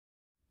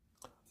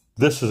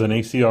This is an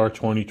ACR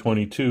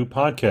 2022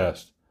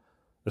 podcast,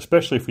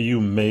 especially for you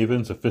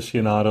mavens,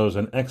 aficionados,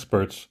 and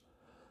experts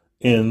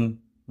in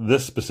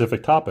this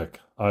specific topic,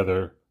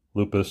 either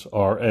lupus,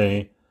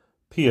 RA,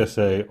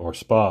 PSA, or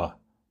SPA.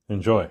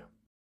 Enjoy.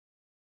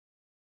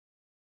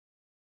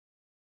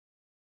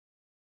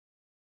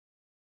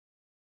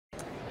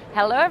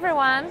 Hello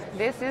everyone,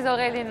 this is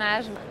Aurélie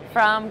Nage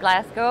from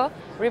Glasgow,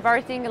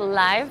 reporting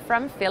live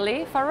from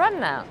Philly for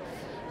RUMNOW.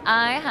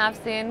 I have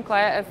seen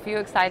quite a few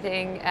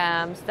exciting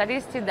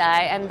studies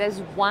today, and there's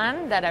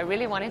one that I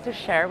really wanted to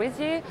share with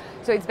you.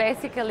 So it's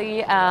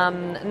basically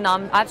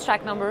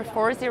abstract number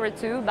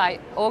 402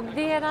 by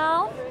Ogdi et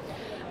al.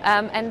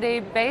 And they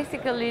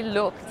basically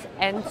looked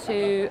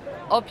into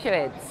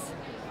opioids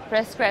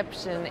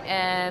prescription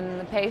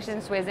in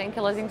patients with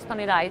ankylosing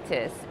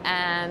spondylitis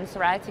and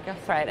psoriatic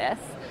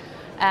arthritis,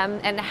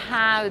 and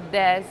how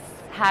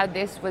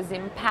this was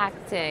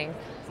impacting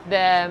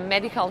the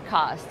medical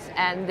costs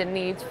and the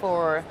need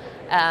for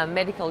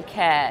medical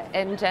care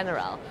in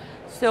general.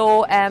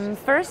 So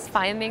first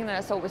finding that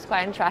I thought was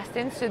quite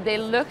interesting. So they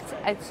looked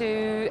at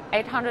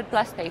 800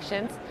 plus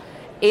patients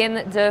in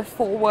the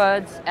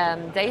Forward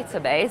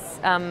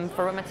database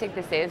for rheumatic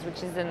disease,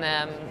 which is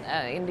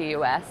in the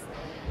US.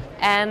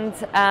 And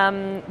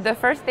the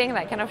first thing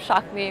that kind of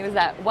shocked me was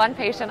that 1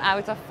 patient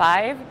out of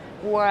 5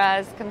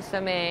 was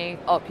consuming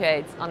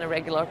opioids on a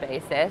regular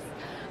basis.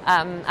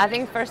 I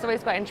think first of all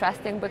it's quite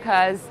interesting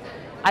because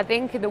I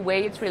think the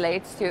way it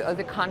relates to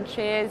other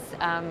countries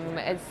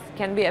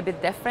can be a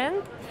bit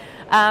different.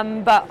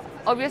 But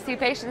obviously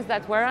patients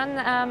that were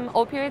on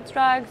opioid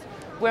drugs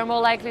were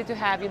more likely to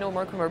have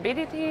more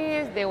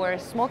comorbidities, they were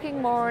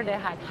smoking more, they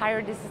had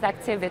higher disease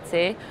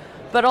activity,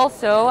 but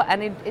also,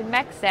 and it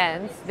makes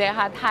sense, they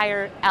had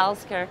higher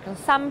healthcare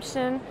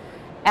consumption,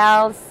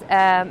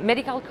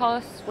 medical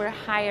costs were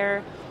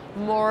higher,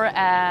 more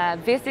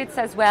visits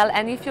as well.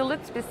 And if you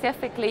look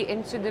specifically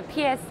into the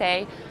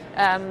PSA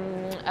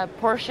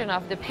portion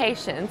of the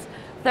patients,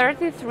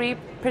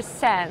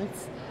 33%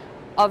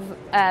 of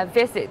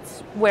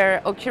visits were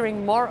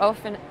occurring more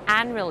often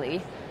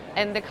annually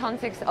in the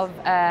context of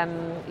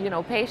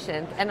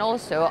patients, and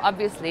also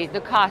obviously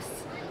the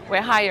costs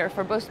were higher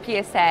for both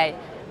PSA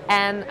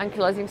and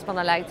ankylosing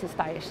spondylitis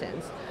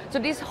patients. So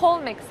this whole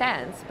makes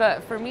sense,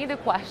 but for me the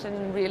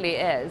question really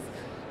is,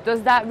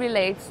 does that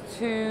relate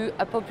to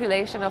a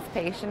population of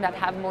patients that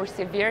have more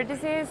severe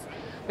disease?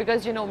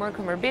 Because more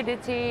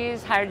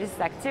comorbidities, higher disease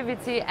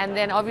activity, and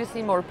then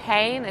obviously more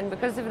pain, and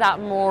because of that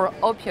more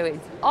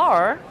opioids.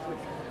 Or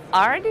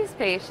are these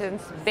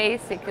patients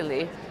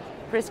basically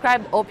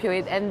prescribed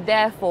opioid and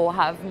therefore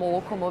have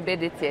more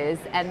comorbidities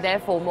and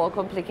therefore more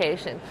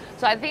complications?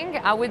 So I think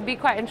I would be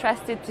quite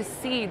interested to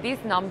see these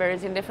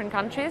numbers in different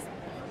countries.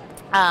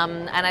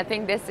 And I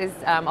think this is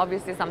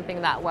obviously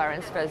something that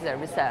warrants further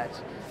research.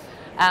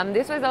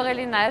 This was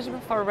Aurélie Nage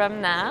for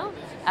RUMNOW.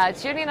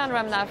 Tune in on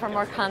RUMNOW for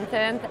more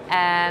content,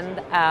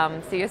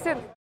 and see you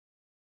soon.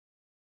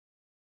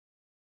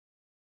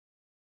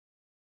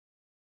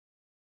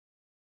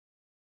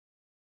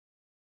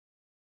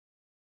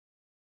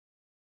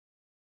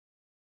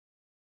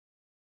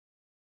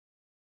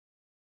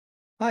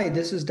 Hi,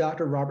 this is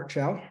Dr. Robert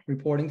Chow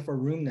reporting for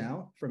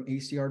RUMNOW from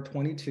ACR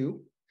 22.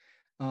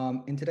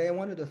 And today I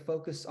wanted to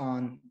focus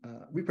on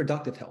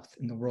reproductive health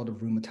in the world of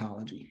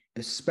rheumatology,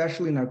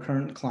 especially in our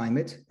current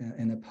climate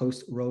in a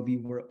post-Roe v.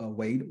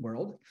 Wade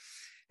world.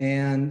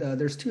 And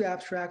there's 2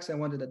 abstracts I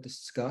wanted to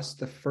discuss.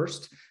 The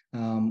first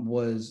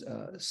was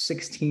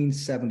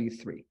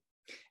 1673.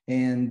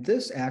 And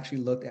this actually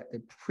looked at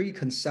the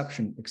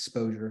preconception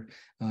exposure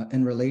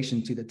in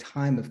relation to the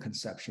time of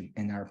conception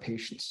in our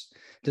patients.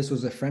 This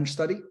was a French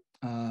study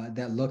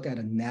that looked at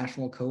a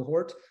national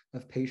cohort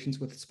of patients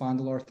with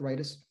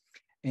spondyloarthritis.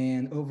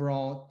 And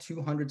overall,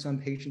 200 some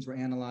patients were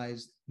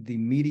analyzed. The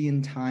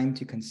median time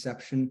to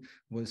conception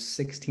was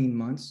 16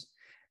 months.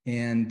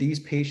 And these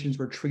patients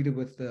were treated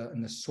with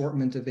an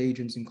assortment of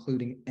agents,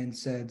 including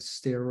NSAIDs,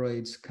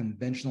 steroids,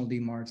 conventional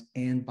DMARDs,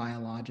 and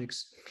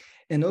biologics.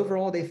 And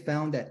overall, they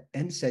found that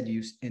NSAID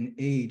use and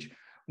age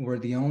were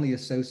the only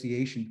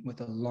association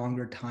with a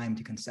longer time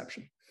to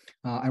conception.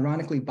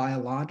 Ironically,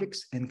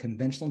 biologics and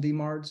conventional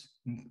DMARDs,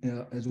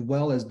 as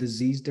well as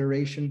disease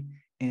duration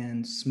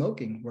and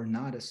smoking, were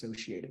not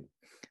associated.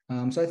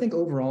 So I think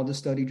overall, the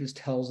study just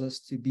tells us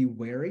to be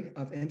wary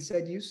of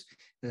NSAID use,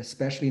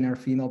 especially in our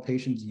female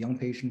patients, young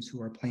patients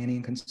who are planning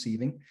and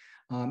conceiving,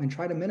 and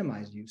try to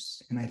minimize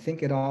use. And I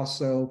think it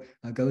also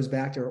goes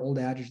back to our old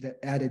adage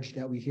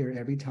that we hear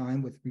every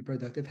time with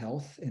reproductive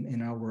health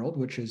in our world,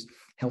 which is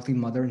healthy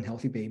mother and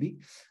healthy baby.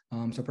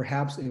 So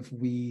perhaps if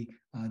we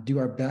do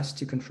our best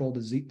to control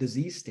the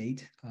disease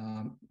state,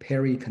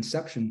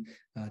 peri-conception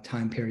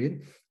time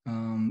period,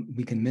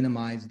 we can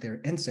minimize their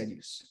NSAID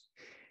use.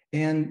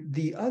 And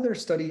the other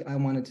study I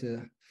wanted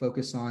to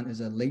focus on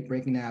is a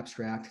late-breaking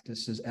abstract.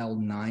 This is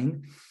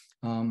L9.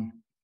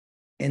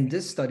 And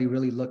this study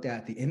really looked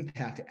at the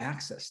impact to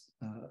access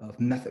of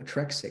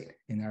methotrexate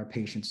in our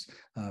patients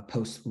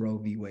post Roe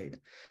v. Wade.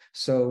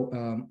 So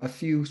a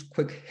few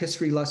quick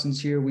history lessons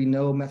here. We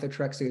know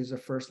methotrexate is a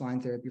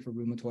first-line therapy for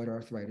rheumatoid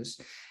arthritis.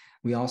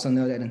 We also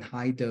know that in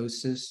high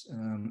doses,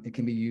 it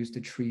can be used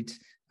to treat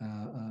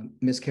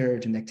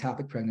miscarriage and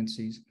ectopic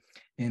pregnancies.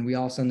 And we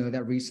also know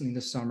that recently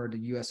this summer, the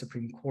U.S.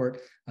 Supreme Court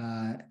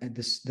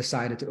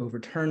decided to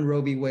overturn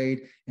Roe v.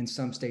 Wade, and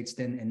some states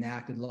then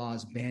enacted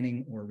laws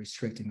banning or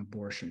restricting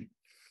abortion.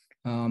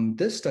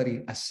 This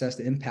study assessed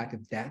the impact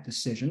of that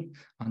decision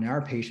on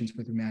our patients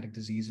with rheumatic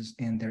diseases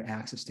and their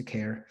access to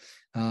care.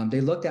 They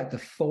looked at the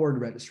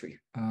FORWARD registry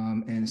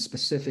and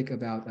specific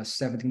about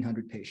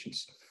 1,700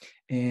 patients.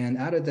 And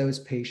out of those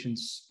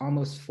patients,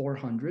 almost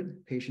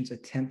 400 patients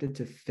attempted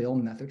to fill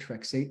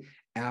methotrexate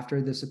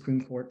after the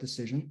Supreme Court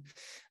decision.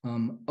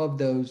 Of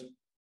those,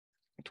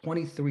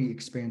 23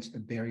 experienced a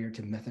barrier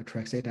to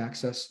methotrexate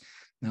access.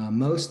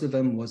 Most of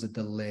them was a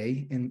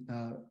delay in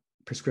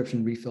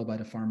prescription refill by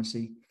the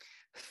pharmacy.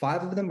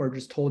 5 of them were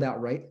just told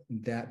outright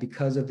that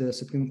because of the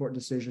Supreme Court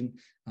decision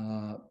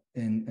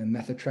and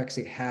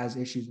methotrexate has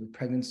issues with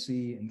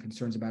pregnancy and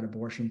concerns about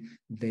abortion,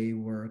 they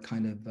were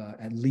kind of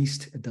at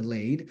least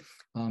delayed.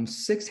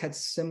 6 had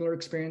similar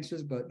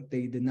experiences, but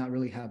they did not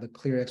really have a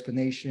clear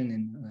explanation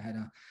and had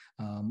a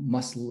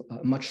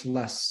much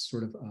less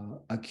sort of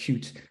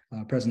acute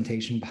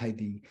presentation by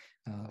the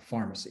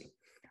pharmacy.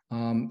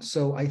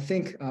 So I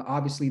think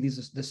obviously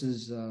this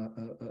is a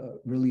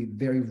really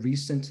very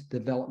recent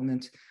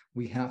development.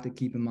 We have to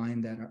keep in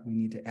mind that we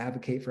need to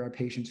advocate for our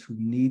patients who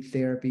need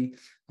therapy.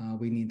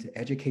 We need to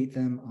educate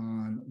them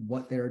on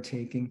what they're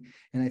taking.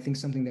 And I think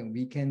something that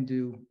we can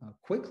do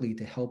quickly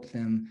to help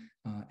them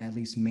at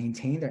least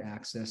maintain their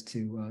access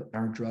to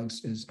our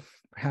drugs is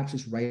perhaps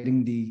just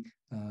writing the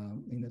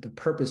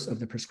purpose of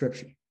the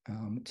prescription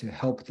to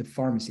help the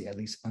pharmacy at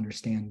least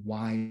understand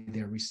why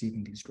they're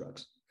receiving these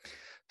drugs.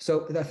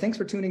 So thanks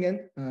for tuning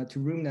in to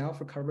Room Now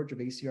for coverage of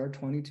ACR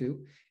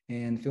 22,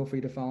 and feel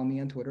free to follow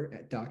me on Twitter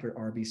at Dr.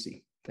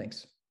 RBC.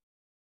 Thanks.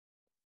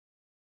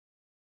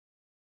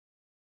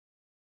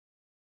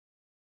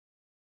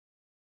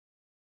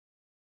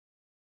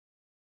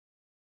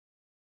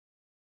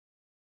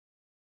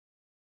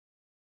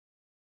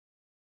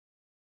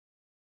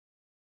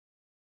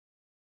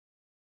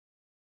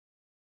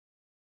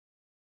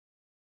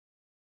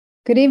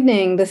 Good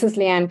evening. This is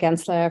Leanne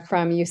Gensler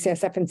from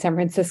UCSF in San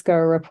Francisco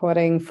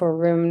reporting for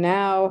Room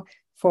Now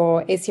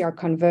for ACR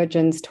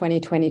Convergence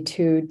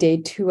 2022, day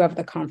 2 of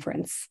the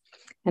conference.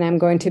 And I'm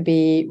going to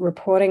be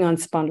reporting on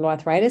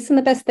spondyloarthritis and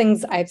the best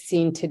things I've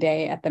seen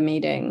today at the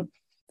meeting.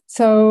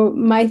 So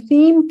my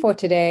theme for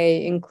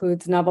today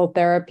includes novel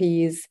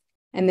therapies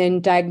and then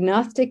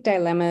diagnostic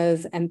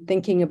dilemmas and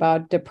thinking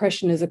about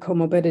depression as a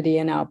comorbidity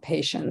in our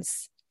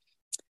patients.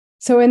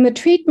 So in the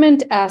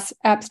treatment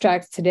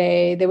abstracts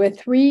today, there were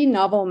 3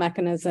 novel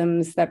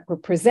mechanisms that were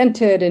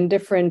presented in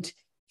different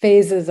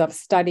phases of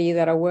study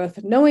that are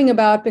worth knowing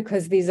about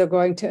because these are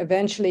going to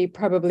eventually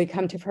probably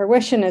come to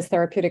fruition as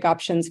therapeutic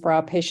options for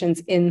our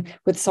patients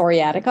with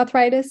psoriatic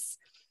arthritis.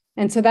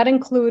 And so that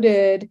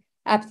included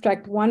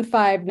abstract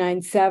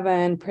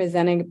 1597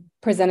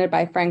 presented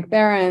by Frank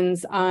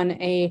Behrens on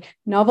a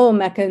novel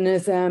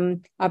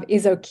mechanism of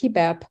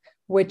izokibep,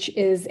 which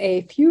is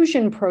a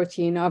fusion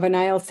protein of an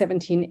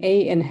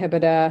IL-17A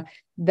inhibitor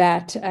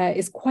that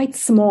is quite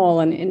small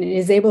and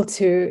is able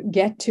to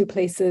get to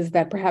places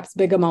that perhaps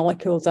bigger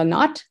molecules are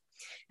not.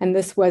 And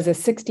this was a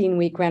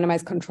 16-week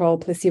randomized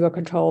controlled,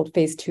 placebo-controlled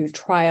phase 2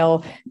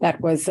 trial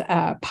that was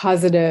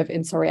positive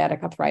in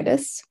psoriatic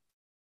arthritis.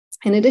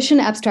 In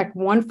addition, abstract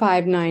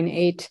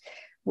 1598,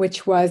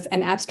 which was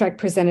an abstract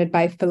presented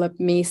by Philip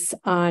Meese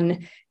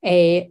on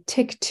a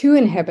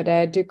TYK2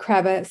 inhibitor,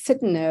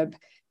 deucravacitinib,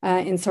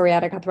 in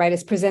psoriatic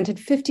arthritis, presented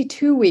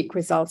 52-week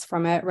results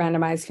from a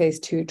randomized phase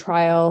 2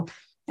 trial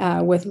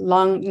with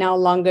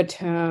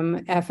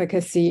longer-term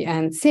efficacy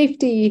and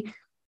safety.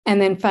 And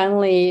then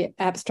finally,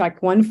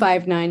 abstract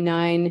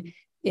 1599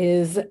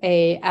 is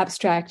an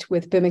abstract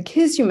with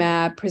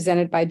bimekizumab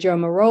presented by Joe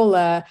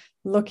Merola,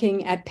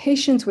 looking at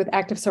patients with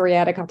active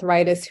psoriatic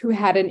arthritis who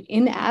had an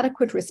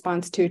inadequate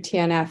response to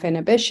TNF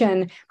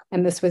inhibition.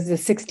 And this was the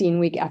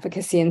 16-week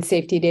efficacy and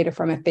safety data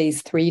from a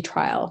phase 3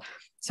 trial.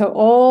 So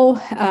all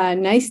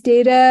nice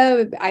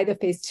data, either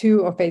phase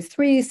 2 or phase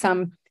 3,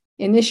 some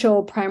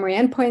initial primary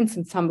endpoints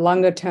and some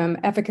longer-term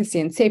efficacy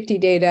and safety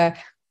data,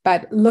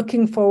 but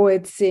looking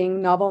forward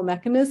seeing novel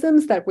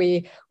mechanisms that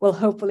we will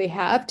hopefully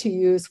have to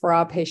use for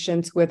our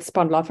patients with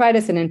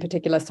spondyloarthritis and in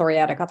particular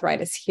psoriatic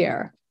arthritis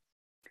here.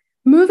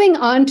 Moving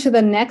on to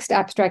the next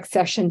abstract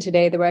session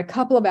today, there were a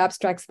couple of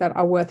abstracts that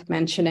are worth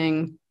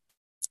mentioning,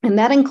 and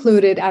that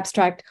included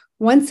abstract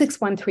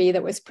 1613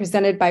 that was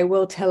presented by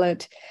Will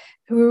Tillett,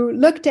 who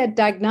looked at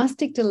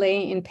diagnostic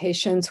delay in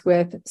patients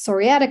with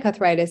psoriatic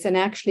arthritis and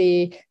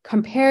actually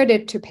compared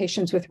it to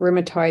patients with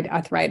rheumatoid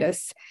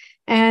arthritis,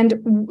 and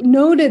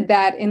noted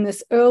that in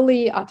this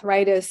early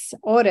arthritis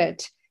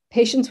audit,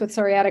 patients with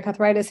psoriatic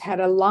arthritis had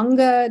a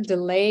longer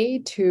delay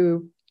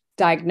to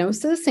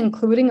diagnosis,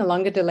 including a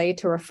longer delay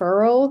to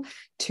referral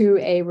to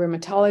a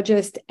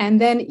rheumatologist. And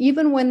then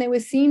even when they were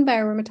seen by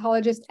a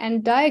rheumatologist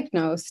and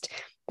diagnosed,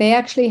 they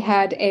actually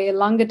had a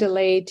longer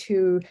delay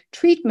to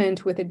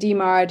treatment with a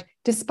DMARD,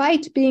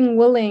 despite being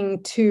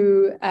willing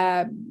to,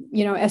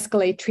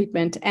 escalate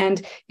treatment.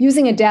 And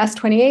using a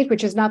DAS28,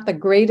 which is not the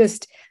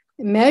greatest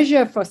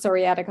measure for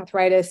psoriatic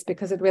arthritis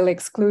because it really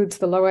excludes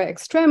the lower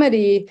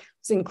extremity,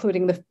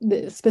 including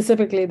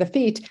specifically the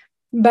feet.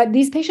 But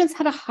these patients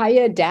had a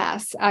higher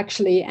DAS,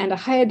 actually, and a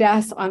higher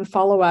DAS on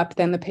follow-up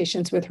than the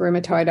patients with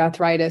rheumatoid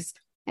arthritis,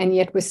 and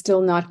yet we're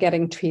still not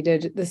getting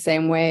treated the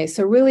same way.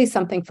 So really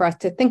something for us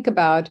to think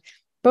about,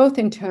 both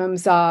in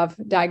terms of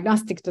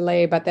diagnostic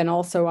delay, but then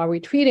also, are we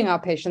treating our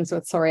patients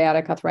with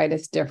psoriatic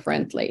arthritis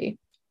differently?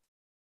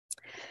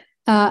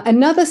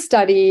 Another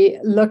study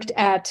looked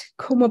at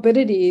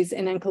comorbidities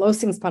in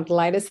ankylosing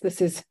spondylitis. This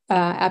is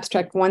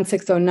abstract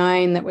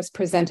 1609 that was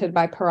presented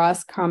by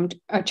Paras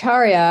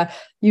Karmacharya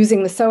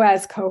using the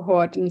SOAS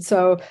cohort. And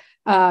so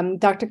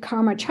Dr.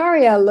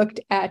 Karmacharya looked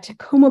at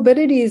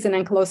comorbidities in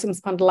ankylosing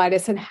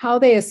spondylitis and how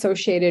they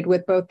associated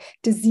with both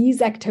disease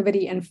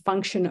activity and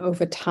function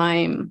over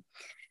time.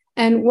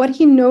 And what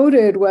he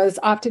noted was,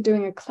 after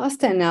doing a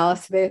cluster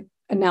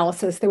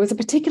analysis, there was a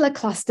particular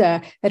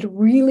cluster that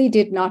really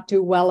did not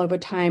do well over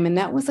time, and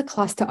that was a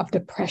cluster of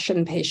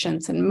depression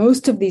patients. And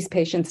most of these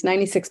patients,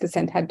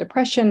 96%, had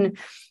depression,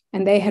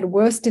 and they had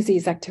worse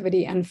disease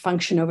activity and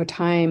function over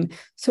time.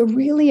 So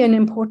really an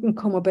important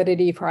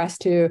comorbidity for us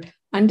to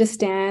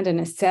understand and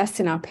assess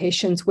in our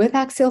patients with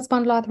axial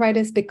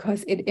spondyloarthritis,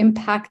 because it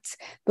impacts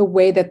the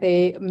way that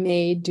they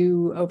may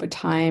do over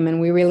time.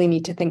 And we really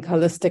need to think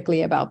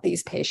holistically about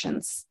these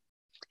patients.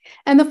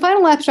 And the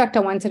final abstract I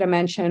wanted to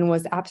mention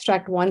was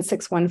abstract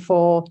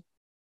 1614,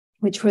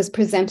 which was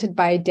presented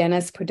by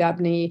Denis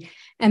Podobny.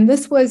 And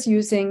this was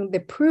using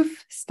the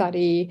PROOF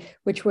study,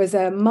 which was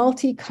a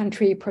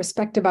multi-country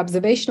prospective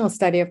observational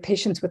study of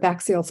patients with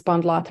axial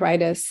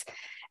spondyloarthritis.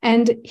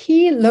 And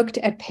he looked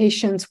at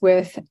patients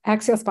with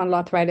axial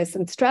spondyloarthritis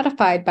and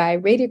stratified by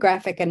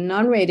radiographic and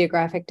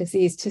non-radiographic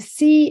disease to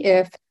see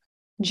if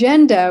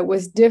gender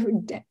was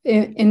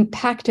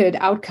impacted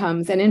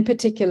outcomes, and in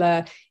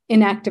particular,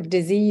 inactive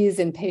disease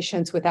in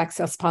patients with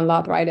axial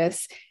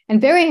spondyloarthritis.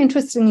 And very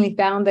interestingly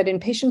found that in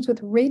patients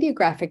with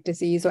radiographic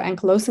disease or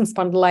ankylosing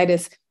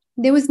spondylitis,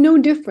 there was no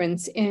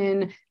difference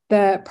in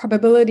the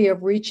probability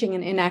of reaching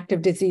an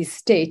inactive disease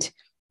state,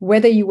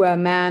 whether you were a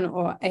man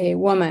or a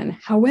woman.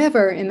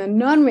 However, in the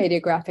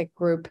non-radiographic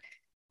group,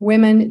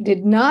 women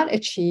did not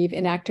achieve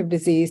inactive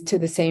disease to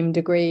the same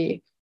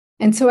degree.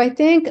 And so I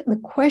think the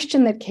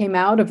question that came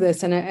out of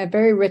this, and a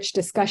very rich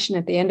discussion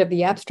at the end of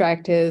the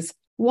abstract, is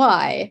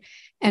why?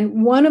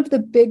 And one of the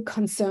big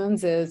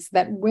concerns is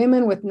that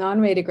women with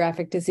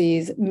non-radiographic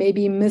disease may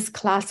be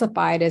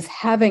misclassified as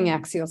having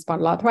axial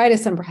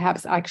spondyloarthritis and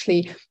perhaps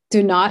actually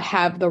do not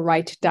have the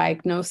right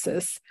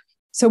diagnosis.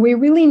 So we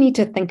really need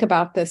to think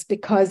about this,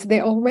 because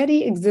there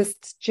already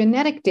exists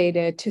genetic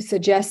data to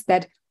suggest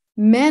that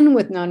men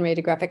with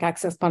non-radiographic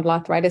axial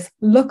spondyloarthritis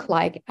look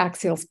like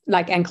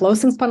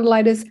ankylosing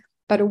spondylitis,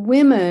 but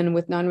women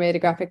with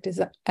non-radiographic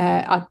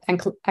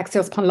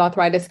axial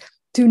spondyloarthritis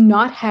do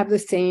not have the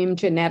same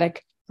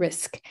genetic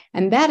risk.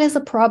 And that is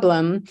a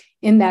problem,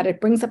 in that it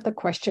brings up the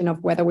question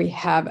of whether we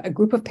have a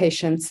group of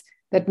patients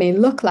that may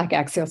look like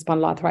axial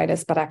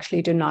spondyloarthritis, but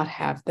actually do not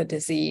have the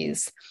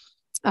disease.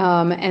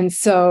 And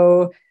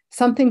so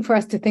something for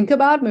us to think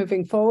about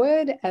moving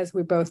forward as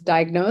we both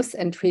diagnose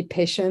and treat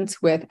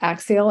patients with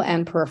axial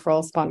and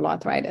peripheral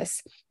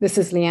spondyloarthritis. This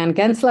is Leanne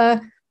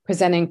Gensler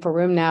presenting for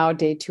RheumNow,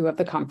 day 2 of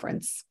the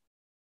conference.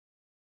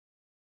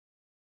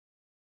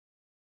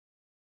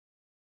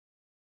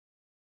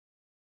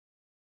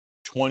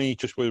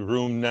 Just with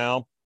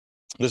RheumNow.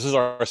 This is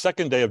our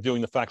second day of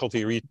doing the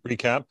faculty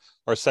recap,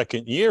 our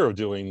second year of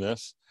doing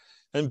this.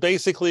 And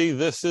basically,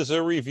 this is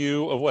a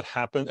review of what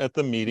happened at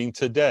the meeting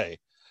today.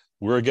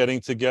 We're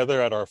getting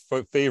together at our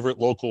favorite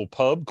local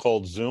pub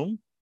called Zoom,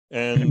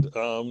 and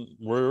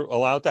we're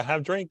allowed to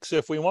have drinks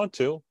if we want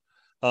to.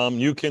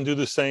 You can do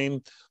the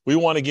same. We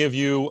want to give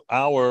you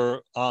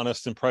our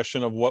honest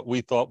impression of what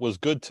we thought was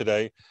good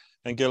today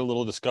and get a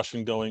little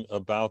discussion going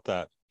about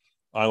that.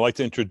 I'd like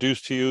to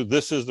introduce to you,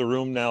 this is the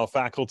RheumNow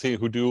faculty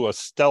who do a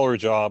stellar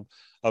job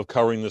of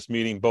covering this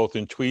meeting, both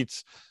in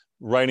tweets,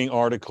 writing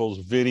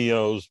articles,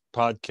 videos,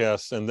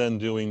 podcasts, and then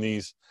doing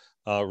these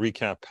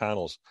recap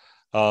panels.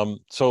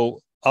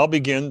 So I'll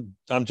begin.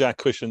 I'm Jack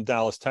Cush in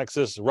Dallas,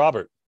 Texas.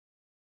 Robert.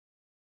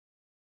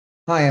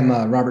 Hi, I'm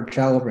Robert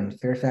Chow over in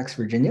Fairfax,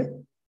 Virginia.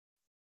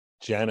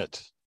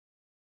 Janet.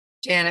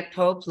 Janet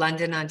Pope,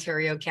 London,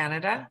 Ontario,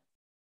 Canada.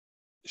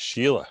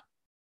 Sheila.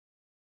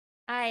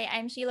 Hi,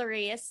 I'm Sheila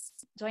Reyes,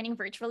 joining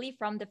virtually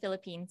from the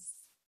Philippines.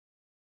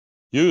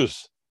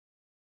 Yus.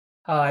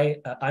 Hi,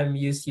 I'm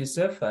Yus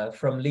Yusuf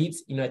from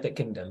Leeds, United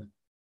Kingdom.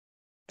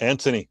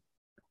 Anthony.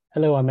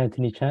 Hello, I'm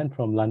Anthony Chan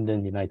from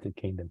London, United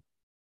Kingdom.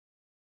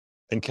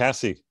 And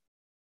Cassie.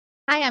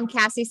 Hi, I'm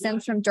Cassie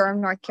Sims from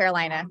Durham, North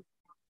Carolina.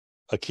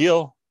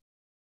 Akil.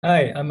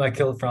 Hi, I'm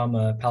Akil from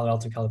Palo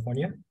Alto,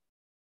 California.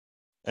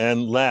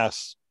 And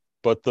last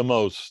but the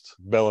most,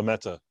 Bella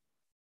Mehta.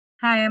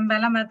 Hi, I'm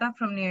Bella Mehta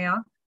from New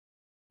York.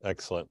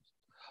 Excellent.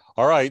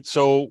 All right,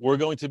 so we're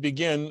going to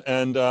begin,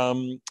 and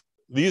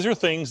these are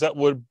things that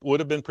would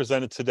have been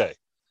presented today.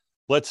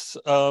 Let's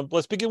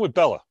begin with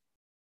Bella.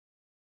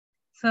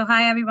 So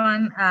hi,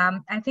 everyone.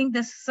 I think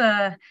this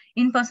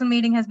in-person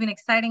meeting has been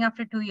exciting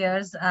after 2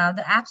 years.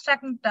 The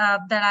abstract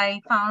that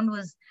I found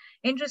was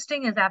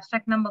interesting is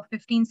abstract number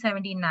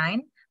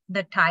 1579,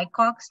 the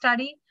TICOG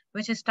study,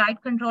 which is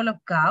tight control of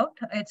gout.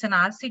 It's an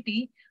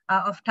RCT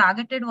of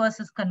targeted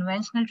versus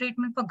conventional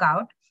treatment for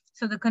gout.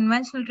 So the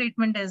conventional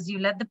treatment is you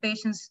let the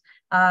patients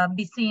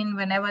be seen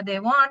whenever they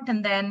want,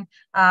 and then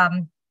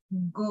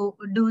go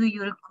do the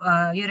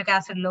uric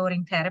acid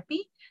lowering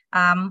therapy.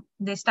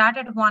 They start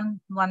at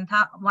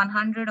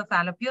 100 of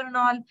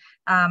allopurinol,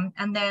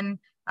 and then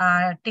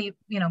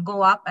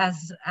go up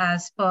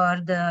as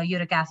per the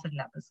uric acid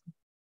levels.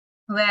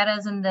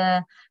 Whereas in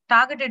the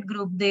targeted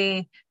group,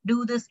 they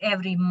do this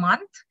every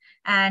month,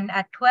 and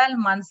at 12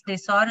 months they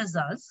saw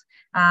results,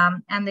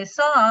 and they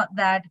saw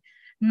that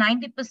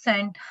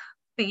 90%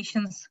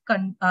 patients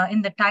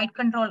in the tight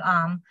control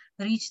arm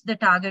reached the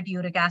target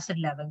uric acid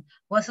level,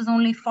 versus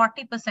only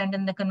 40%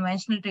 in the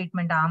conventional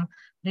treatment arm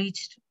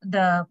reached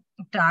the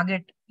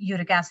target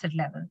uric acid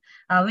level,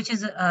 which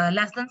is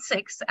less than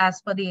 6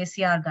 as per the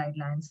ACR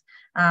guidelines.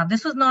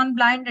 This was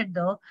non-blinded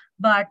though,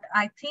 but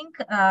I think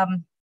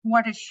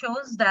what it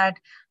shows that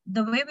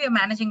the way we are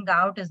managing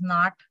gout is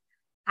not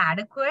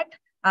adequate.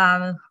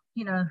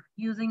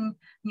 Using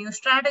new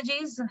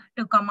strategies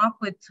to come up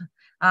with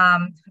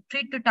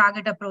treat to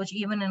target approach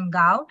even in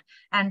gout,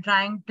 and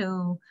trying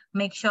to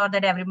make sure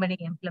that everybody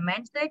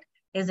implements it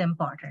is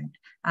important.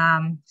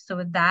 So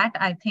with that,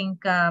 I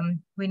think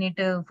we need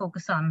to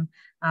focus on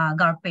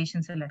gout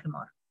patients a little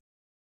more.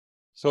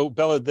 So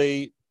Bella,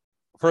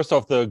 first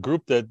off, the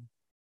group that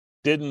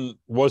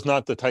was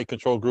not the tight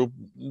control group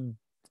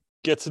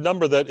gets a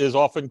number that is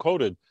often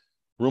quoted.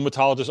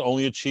 Rheumatologists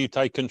only achieve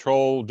tight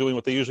control doing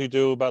what they usually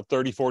do about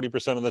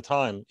 30-40% of the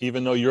time,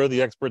 even though you're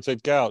the experts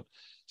at gout.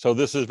 So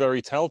this is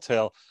very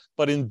telltale.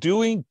 But in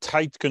doing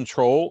tight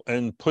control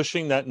and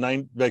pushing that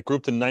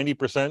group to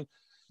 90%,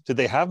 did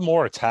they have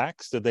more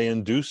attacks? Did they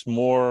induce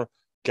more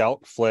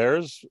gout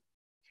flares?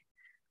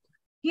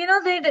 They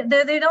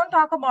don't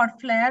talk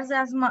about flares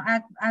as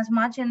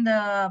much in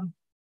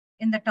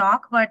the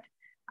talk, but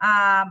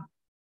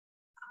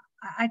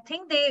I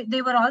think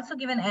they were also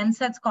given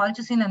NSAIDs,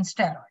 colchicine, and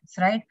steroids,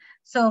 right?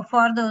 So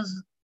for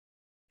those,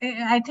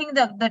 I think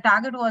the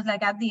target was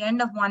like at the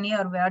end of 1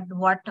 year,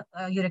 what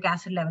uric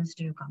acid levels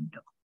do you come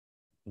to?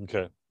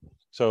 Okay.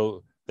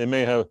 So they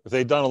may have, if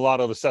they'd done a lot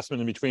of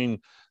assessment in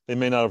between, they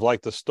may not have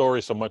liked the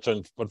story so much.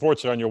 And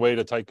unfortunately, on your way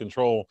to tight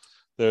control,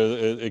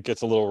 it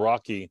gets a little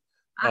rocky.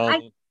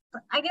 I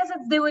guess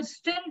they were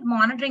still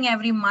monitoring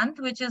every month,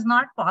 which is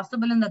not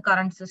possible in the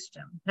current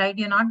system, right?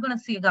 You're not going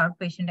to see a gout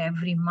patient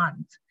every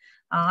month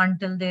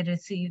until they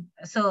receive.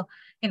 So,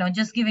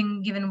 just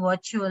given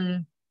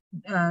virtual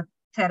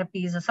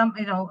therapies or some,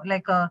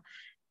 like a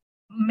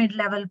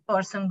mid-level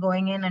person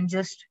going in and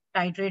just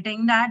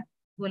titrating that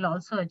will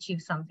also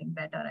achieve something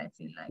better, I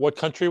feel like. What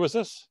country was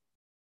this?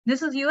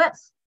 This is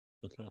US.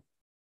 Okay.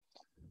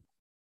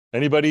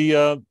 Anybody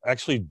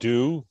actually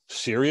do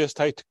serious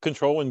tight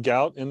control in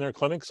gout in their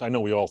clinics? I know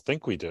we all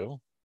think we do.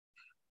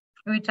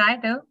 We try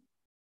to.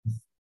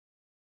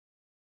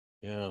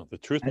 Yeah, the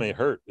truth may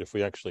hurt if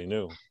we actually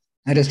knew.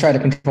 I just try to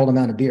control the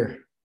amount of beer.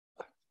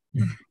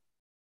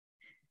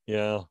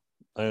 Yeah.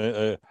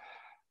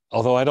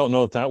 Although I don't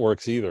know if that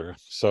works either.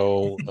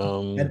 So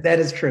that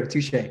is true.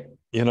 Touche.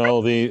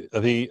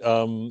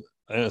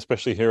 And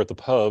especially here at the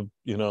pub,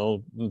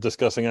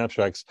 discussing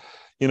abstracts,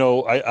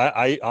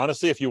 I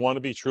honestly, if you want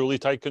to be truly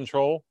tight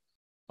control,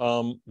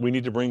 we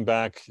need to bring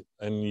back,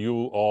 and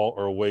you all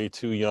are way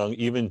too young.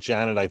 Even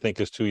Janet, I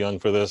think, is too young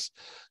for this.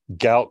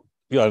 Gout,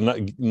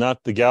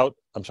 not the gout.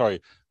 I'm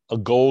sorry, a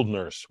gold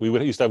nurse. We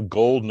used to have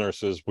gold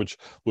nurses, which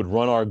would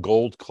run our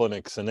gold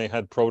clinics, and they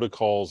had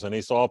protocols and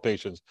they saw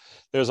patients.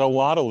 There's a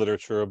lot of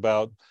literature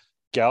about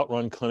gout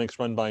run clinics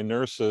run by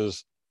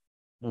nurses,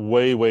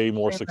 way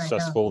more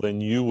successful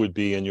than you would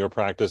be in your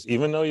practice,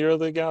 even though you're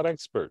the gout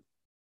expert.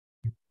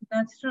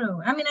 That's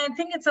true. I mean, I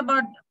think it's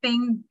about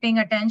paying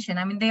attention.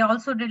 I mean, they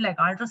also did like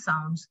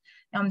ultrasounds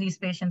on these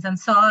patients and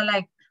saw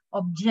like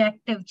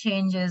objective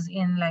changes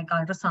in like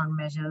ultrasound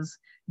measures,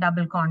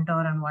 double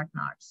contour and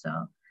whatnot.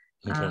 So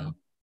okay.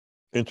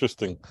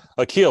 Interesting.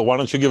 Akil, why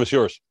don't you give us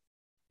yours?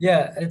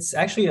 Yeah, it's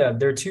actually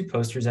there are two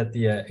posters at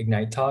the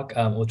Ignite talk,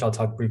 which I'll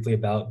talk briefly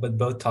about, but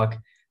both talk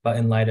about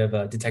in light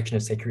of detection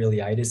of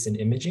sacroiliitis in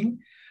imaging.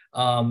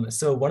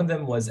 So one of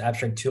them was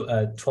abstract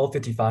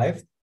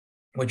 1255,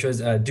 which was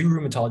do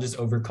rheumatologists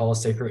overcall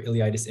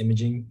sacroiliitis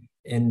imaging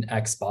in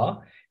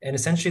ACSPA? And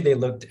essentially they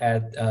looked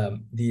at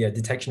the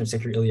detection of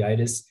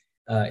sacroiliitis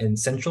in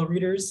central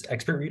readers,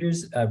 expert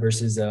readers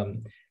versus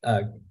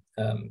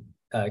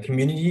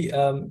community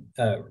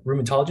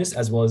rheumatologists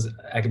as well as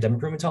academic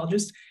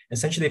rheumatologists.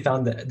 Essentially they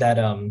found that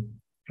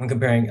when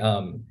comparing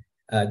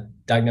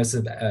diagnosis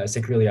of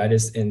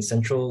sacroiliitis in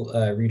central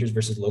readers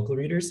versus local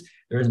readers,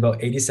 there was about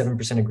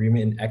 87%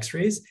 agreement in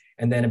X-rays,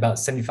 and then about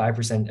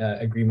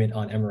 75% agreement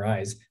on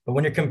MRIs. But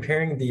when you're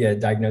comparing the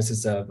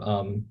diagnosis of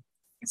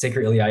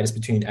sacroiliitis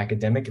between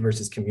academic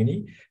versus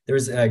community, there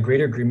was a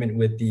greater agreement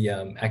with the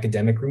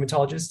academic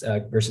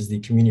rheumatologist versus the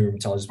community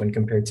rheumatologist when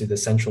compared to the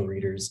central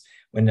readers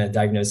when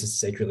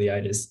diagnosis of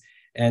sacroiliitis.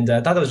 And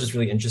I thought that was just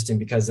really interesting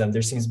because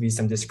there seems to be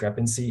some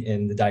discrepancy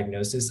in the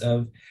diagnosis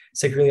of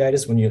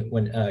sacroiliitis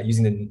when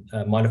using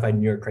the modified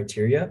New York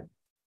criteria,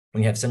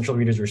 when you have central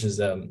readers versus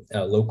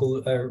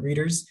local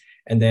readers,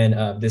 and then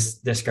this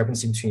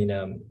discrepancy between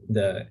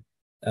the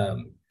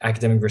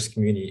academic versus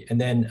community. And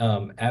then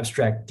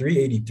abstract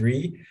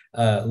 383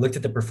 looked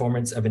at the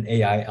performance of an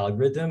AI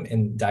algorithm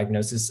in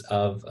diagnosis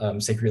of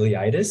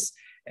sacroiliitis,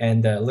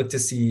 and looked to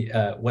see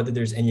whether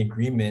there's any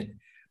agreement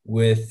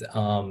with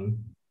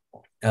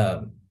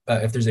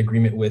if there's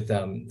agreement with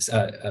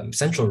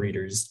central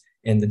readers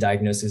in the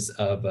diagnosis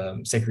of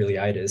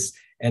sacroiliitis.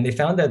 And they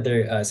found that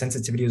their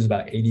sensitivity was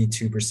about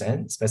 82%,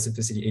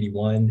 specificity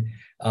 81,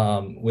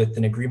 with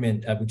an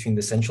agreement between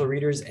the central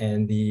readers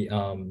and the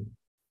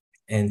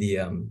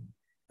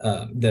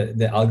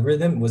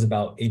algorithm was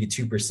about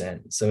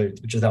 82%. So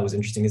which I thought was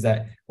interesting is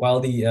that while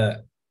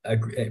the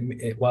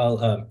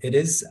it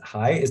is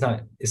high,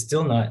 it's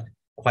still not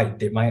quite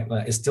there.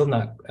 It's still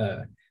not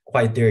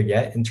quite there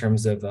yet in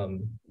terms of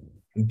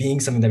being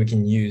something that we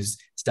can use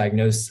to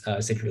diagnose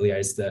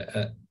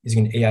sacroiliitis.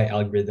 Using an AI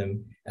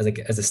algorithm as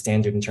a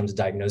standard in terms of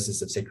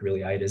diagnosis of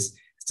sacroiliitis.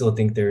 Still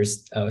think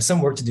there's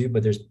some work to do,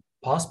 but there's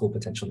possible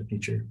potential in the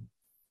future.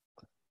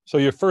 So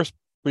your first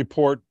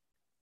report,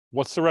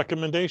 what's the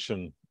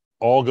recommendation?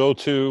 All go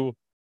to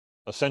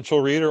a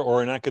central reader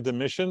or an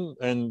academician,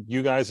 and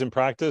you guys in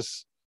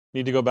practice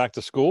need to go back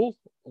to school?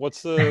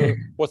 What's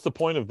the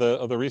point of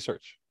the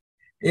research?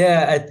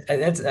 Yeah,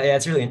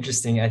 that's really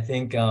interesting. I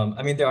think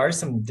I mean there are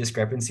some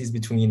discrepancies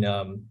between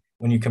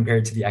when you compare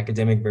it to the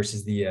academic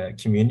versus the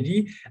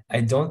community.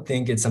 I don't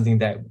think it's something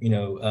that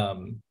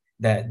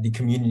that the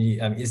community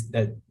is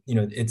that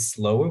it's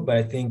slower, but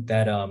I think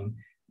that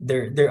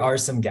there are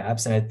some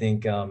gaps, and I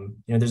think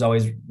there's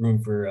always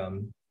room for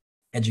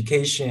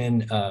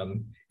education,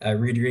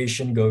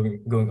 reiteration,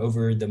 going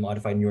over the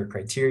modified New York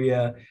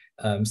criteria,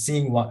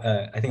 seeing what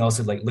I think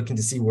also like looking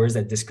to see where's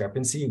that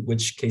discrepancy,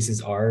 which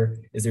cases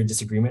is there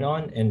disagreement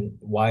on, and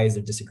why is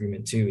there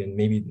disagreement too, and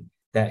maybe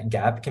that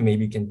gap can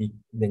be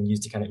then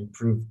used to kind of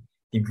improve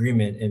the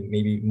agreement and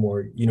maybe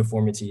more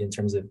uniformity in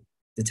terms of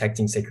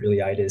detecting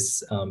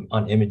sacroiliitis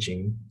on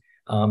imaging.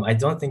 I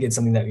don't think it's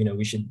something that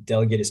we should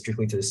delegate it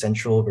strictly to the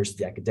central versus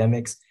the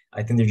academics.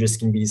 I think there just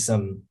can be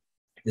some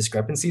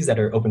discrepancies that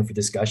are open for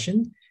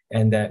discussion,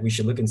 and that we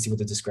should look and see what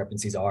the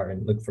discrepancies are,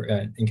 and look for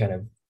and kind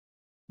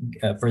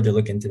of further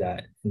look into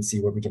that and see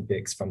what we can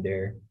fix from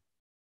there.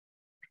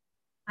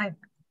 I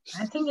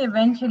think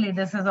eventually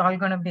this is all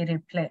going to be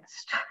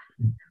replaced.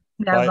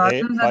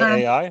 By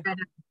AI?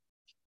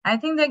 I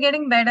think they're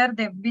getting better.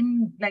 They've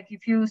been like,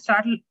 if you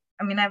start,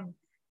 I mean, I've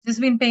just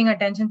been paying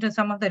attention to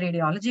some of the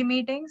radiology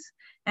meetings,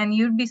 and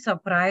you'd be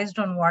surprised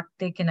on what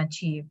they can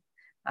achieve.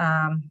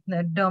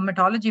 The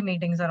dermatology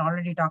meetings are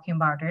already talking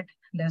about it.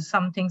 There's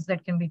some things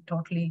that can be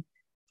totally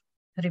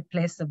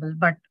replaceable,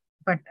 but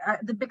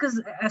because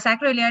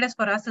sacroiliitis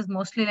for us is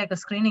mostly like a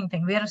screening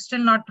thing. We are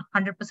still not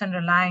 100%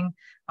 relying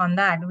on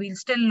that. We'll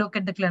still look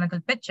at the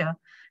clinical picture.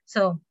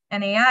 So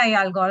an AI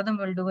algorithm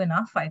will do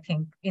enough, I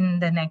think, in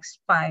the next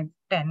 5-10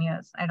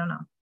 years. I don't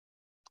know.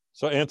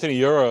 So Anthony,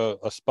 you're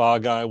a SPA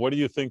guy. What do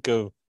you think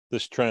of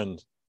this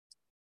trend?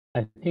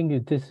 I think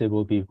it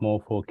will be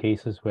more for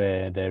cases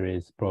where there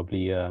is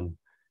probably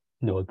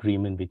no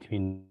agreement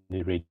between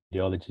the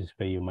radiologists,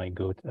 where you might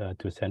go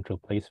to a central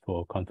place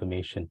for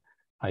confirmation.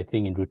 I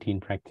think in routine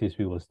practice,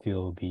 we will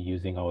still be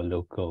using our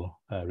local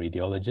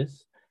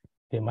radiologists.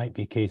 There might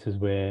be cases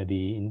where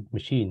the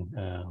machine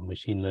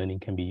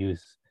learning can be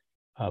used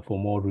for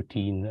more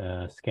routine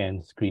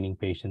scan screening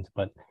patients,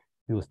 but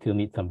we will still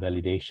need some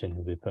validation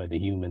with the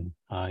human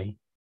eye.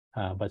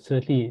 But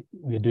certainly,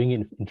 we're doing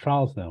it in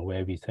trials now,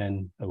 where we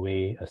send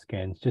away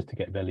scans just to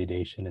get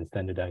validation and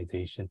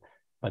standardization,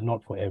 but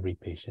not for every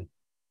patient.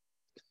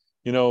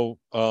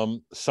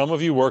 Some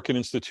of you work in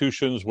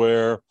institutions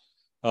where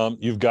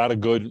you've got a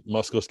good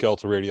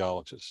musculoskeletal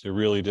radiologist. You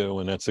really do,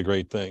 and that's a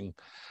great thing.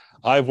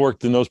 I've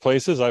worked in those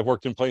places. I've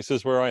worked in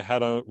places where I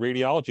had a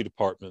radiology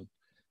department,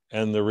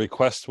 and the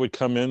requests would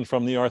come in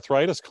from the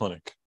arthritis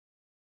clinic,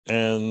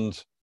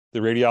 and the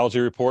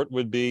radiology report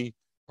would be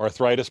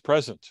arthritis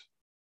present.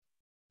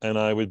 And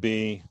I would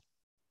be,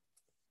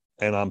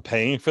 and I'm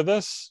paying for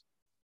this?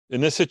 In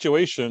this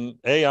situation,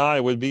 AI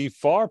would be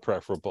far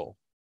preferable.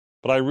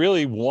 But I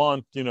really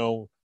want,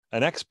 an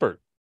expert.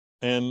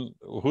 And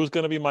who's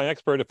going to be my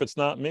expert if it's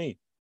not me?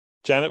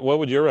 Janet, what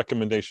would your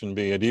recommendation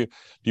be? Do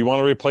you want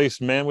to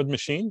replace man with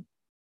machine?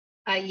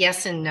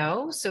 Yes and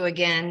no. So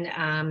again,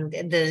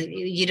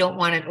 you don't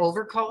want it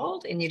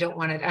overcalled and you don't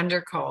want it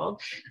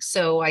undercalled.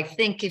 So I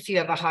think if you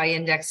have a high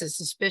index of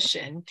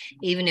suspicion,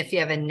 even if you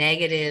have a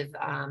negative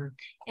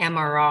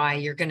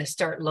MRI, you're going to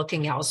start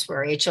looking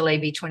elsewhere.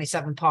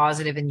 HLA-B27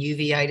 positive and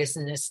uveitis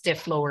and a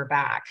stiff lower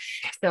back.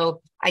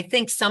 So I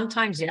think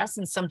sometimes yes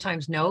and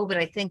sometimes no, but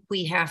I think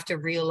we have to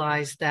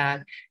realize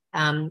that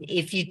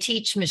if you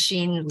teach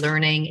machine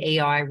learning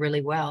AI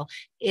really well,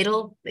 it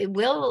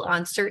will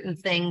on certain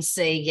things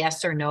say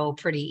yes or no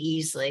pretty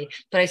easily.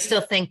 But I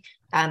still think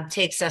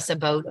takes us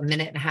about a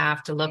minute and a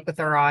half to look with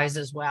our eyes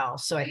as well.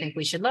 So I think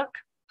we should look.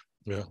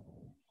 Yeah.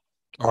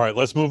 All right,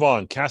 let's move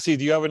on. Cassie,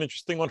 do you have an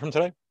interesting one from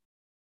today?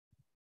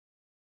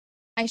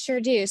 I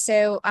sure do.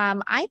 So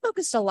I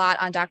focused a lot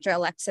on Dr.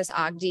 Alexis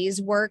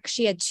Ogdi's work.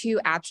 She had 2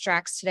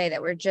 abstracts today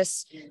that were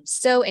just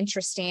so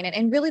interesting.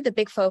 And really the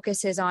big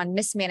focus is on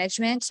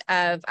mismanagement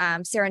of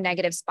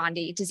seronegative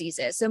spondy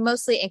diseases. So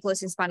mostly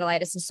ankylosing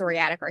spondylitis and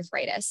psoriatic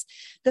arthritis.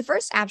 The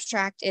first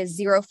abstract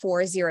is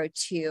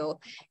 0402.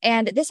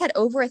 And this had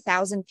over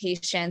 1,000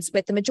 patients,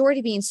 with the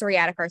majority being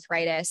psoriatic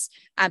arthritis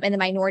and the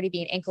minority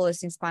being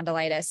ankylosing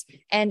spondylitis.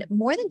 And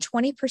more than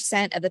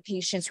 20% of the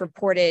patients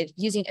reported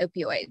using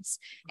opioids.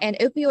 And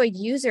opioid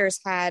users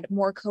had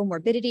more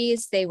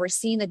comorbidities. They were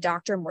seeing the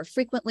doctor more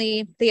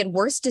frequently. They had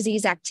worse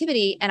disease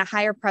activity and a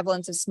higher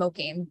prevalence of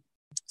smoking.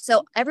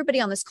 So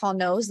everybody on this call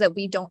knows that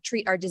we don't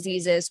treat our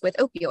diseases with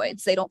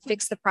opioids. They don't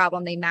fix the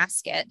problem, they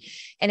mask it.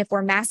 And if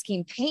we're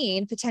masking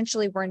pain,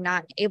 potentially we're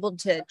not able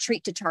to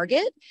treat to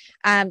target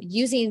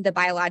using the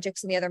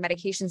biologics and the other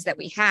medications that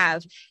we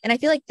have. And I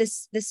feel like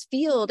this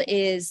field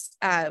is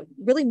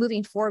really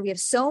moving forward. We have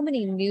so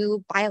many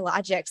new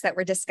biologics that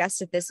were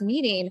discussed at this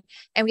meeting,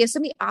 and we have so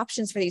many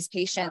options for these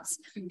patients.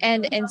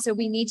 And so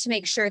we need to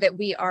make sure that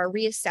we are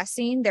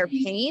reassessing their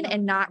pain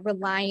and not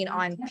relying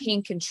on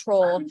pain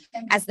control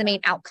as the main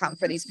outcome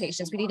for these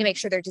patients. We need to make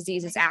sure their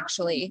disease is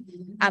actually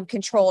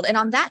controlled. And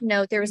on that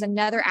note, there was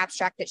another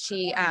abstract that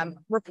she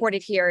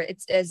reported here.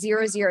 It's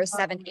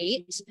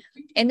 0078.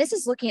 And this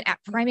is looking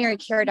at primary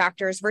care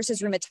doctors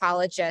versus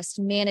rheumatologists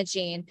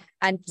managing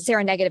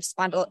seronegative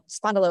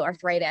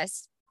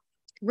spondyloarthritis.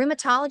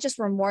 Rheumatologists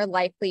were more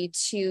likely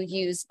to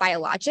use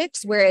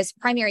biologics, whereas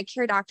primary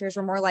care doctors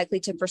were more likely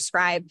to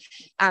prescribe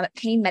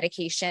pain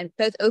medication,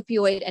 both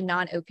opioid and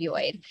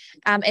non-opioid.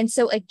 And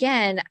so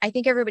again, I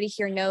think everybody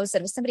here knows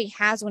that if somebody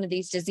has one of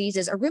these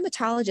diseases, a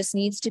rheumatologist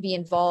needs to be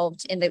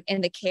involved in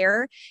the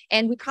care.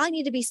 And we probably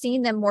need to be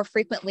seeing them more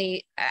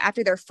frequently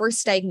after they're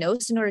first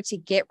diagnosed in order to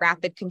get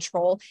rapid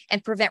control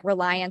and prevent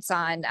reliance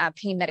on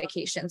pain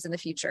medications in the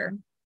future.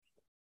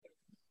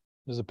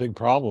 This is a big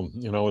problem.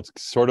 It's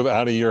sort of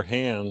out of your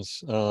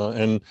hands.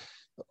 And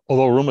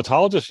although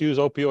rheumatologists use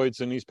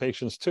opioids in these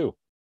patients too.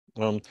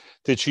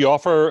 Did she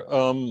offer,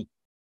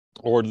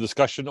 or the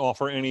discussion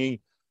offer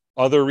any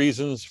other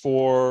reasons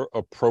for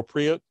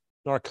appropriate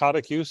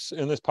narcotic use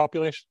in this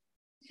population?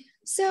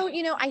 So,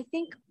 I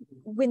think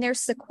when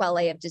there's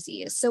sequelae of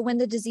disease, so when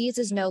the disease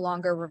is no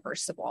longer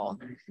reversible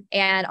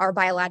and our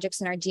biologics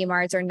and our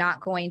DMARDs are not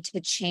going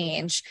to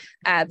change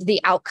the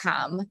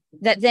outcome,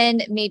 that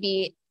then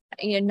maybe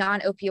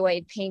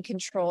non-opioid pain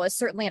control is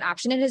certainly an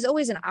option. It is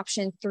always an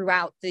option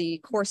throughout the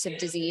course of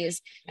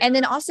disease. And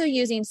then also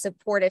using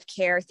supportive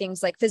care,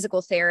 things like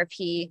physical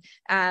therapy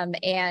and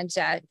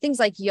things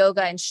like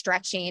yoga and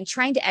stretching,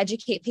 trying to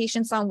educate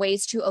patients on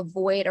ways to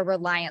avoid a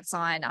reliance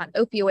on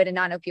opioid and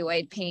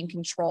non-opioid pain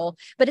control.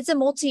 But it's a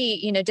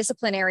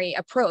multi-disciplinary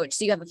approach.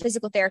 So you have a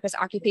physical therapist,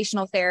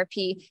 occupational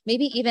therapy,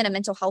 maybe even a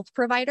mental health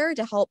provider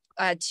to help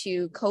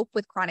to cope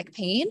with chronic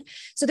pain.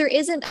 So there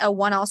isn't a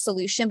one-all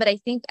solution, but I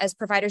think as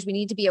providers, we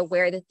need to be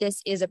aware that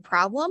this is a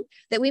problem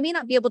that we may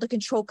not be able to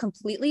control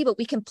completely, but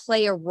we can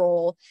play a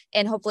role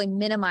in hopefully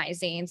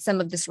minimizing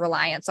some of this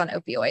reliance on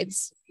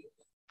opioids.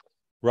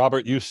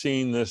 Robert, you've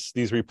seen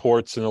these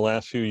reports in the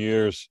last few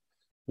years.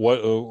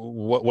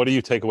 What do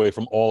you take away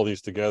from all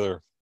these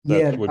together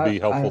that would be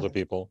helpful to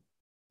people?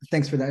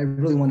 Thanks for that. I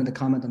really wanted to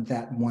comment on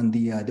that one,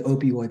 the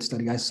opioid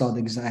study. I saw the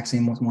exact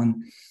same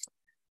one.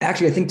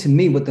 Actually, I think to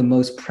me, what the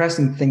most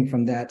pressing thing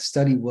from that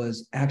study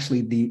was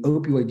actually the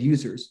opioid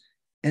users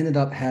ended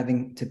up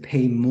having to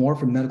pay more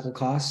for medical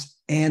costs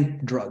and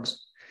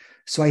drugs.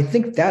 So I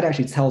think that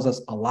actually tells us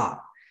a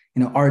lot.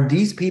 Are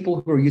these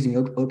people who are using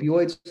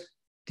opioids,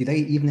 do they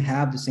even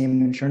have the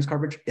same insurance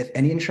coverage, if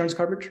any insurance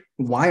coverage?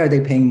 Why are they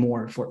paying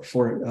more for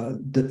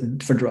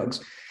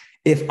drugs?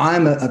 If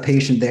I'm a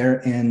patient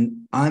there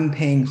and I'm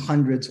paying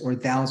hundreds or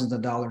thousands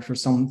of dollars for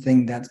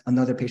something that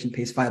another patient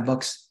pays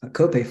 $5 a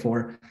copay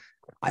for,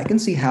 I can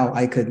see how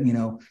I could,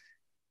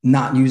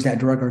 not use that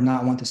drug or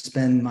not want to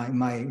spend my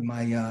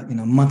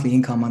monthly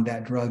income on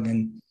that drug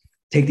and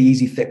take the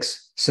easy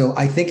fix. So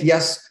I think,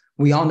 yes,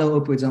 we all know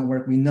opioids don't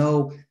work. We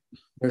know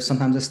there's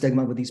sometimes a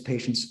stigma with these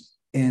patients,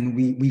 and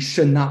we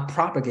should not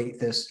propagate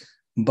this.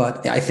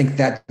 But I think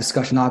that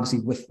discussion,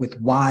 obviously, with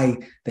why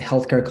the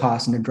healthcare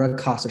costs and the drug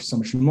costs are so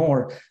much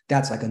more,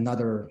 that's like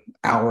another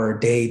hour a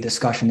day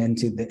discussion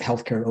into the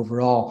healthcare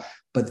overall.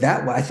 But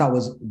that I thought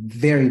was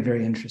very,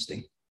 very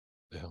interesting.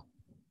 Yeah.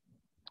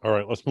 All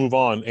right, let's move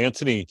on.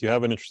 Anthony, do you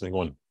have an interesting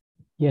one?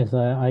 Yes,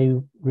 I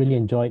really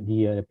enjoyed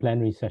the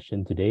plenary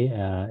session today,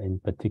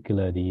 in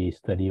particular the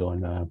study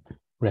on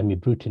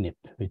remibrutinib,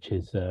 which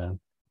is a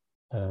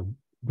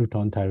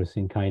Bruton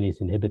tyrosine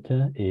kinase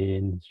inhibitor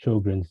in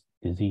Sjogren's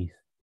disease.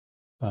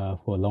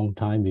 For a long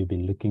time, we've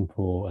been looking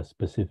for a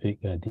specific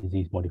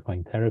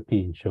disease-modifying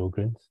therapy in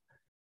Sjogren's,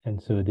 and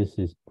so this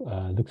is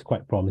looks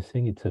quite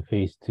promising. It's a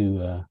phase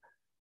 2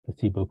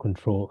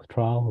 placebo-controlled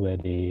trial where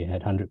they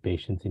had 100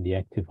 patients in the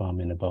active arm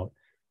and about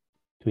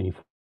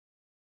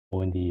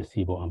 24 in the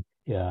placebo arm.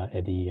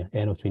 At the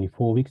end of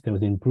 24 weeks, there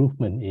was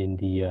improvement in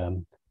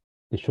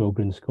the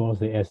Sjogren scores,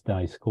 the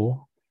SDI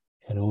score,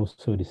 and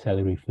also the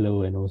ciliary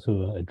flow, and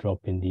also a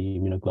drop in the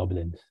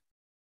immunoglobulins.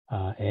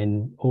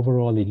 And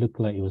overall, it looked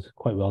like it was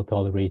quite well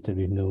tolerated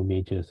with no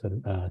major sort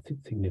of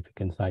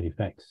significant side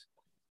effects.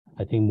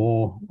 I think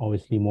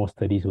obviously more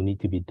studies will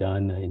need to be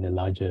done in a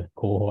larger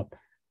cohort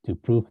to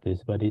prove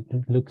this, but it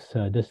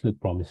does look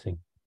promising.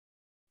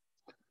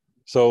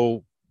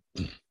 So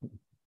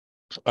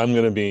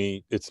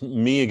it's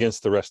me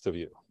against the rest of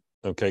you,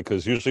 okay?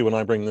 Because usually when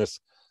I bring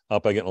this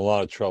up, I get in a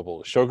lot of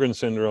trouble. Sjogren's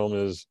syndrome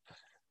is,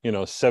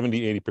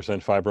 70,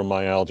 80%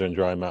 fibromyalgia and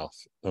dry mouth,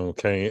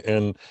 okay?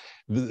 And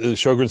the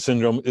Sjogren's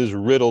syndrome is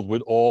riddled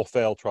with all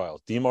failed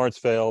trials. DMARDs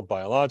fail,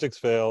 biologics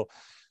fail.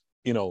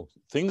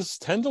 Things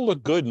tend to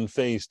look good in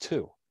phase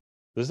 2.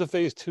 This is a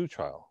phase 2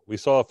 trial. We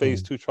saw a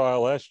phase 2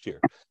 trial last year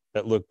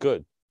that looked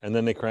good, and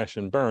then they crash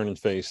and burn in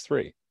phase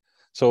 3.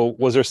 So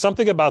was there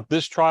something about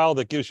this trial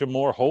that gives you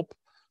more hope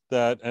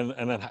that, and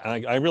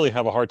I really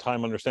have a hard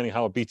time understanding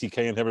how a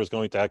BTK inhibitor is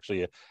going to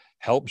actually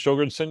help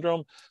Sjogren's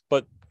syndrome,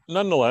 but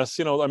nonetheless,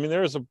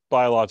 there is a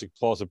biologic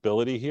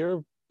plausibility here.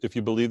 If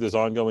you believe there's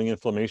ongoing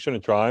inflammation,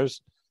 it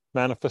drives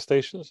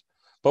manifestations.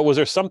 But was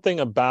there something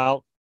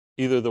about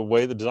either the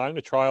way the design of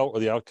the trial or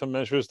the outcome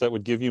measures that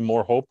would give you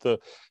more hope that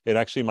it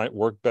actually might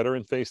work better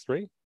in phase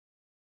 3?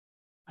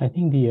 I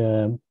think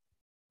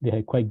they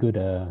had quite good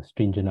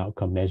stringent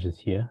outcome measures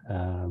here,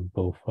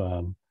 both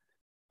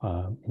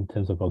in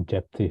terms of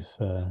objective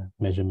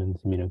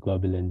measurements,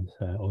 immunoglobulins,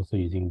 also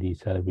using the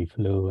ciliary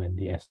flow and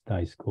the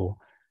SDI score.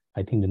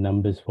 I think the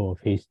numbers for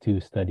phase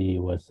 2 study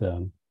was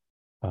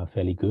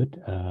fairly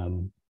good.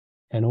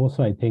 And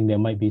also, I think there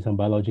might be some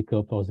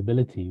biological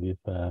plausibility with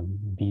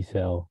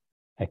B-cell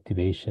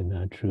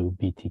activation through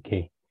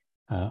BTK.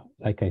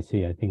 Like I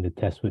say, I think the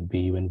test would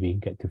be when we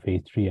get to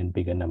phase 3 and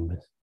bigger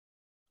numbers.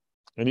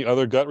 Any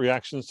other gut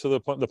reactions to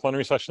the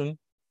plenary session?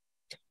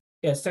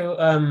 Yeah,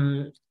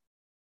 so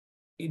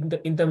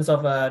in terms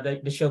of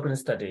the Sjogren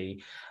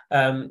study,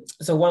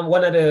 so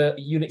one of the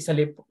unique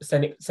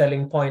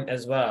selling point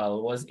as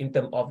well was in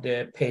terms of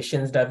the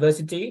patients'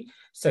 diversity.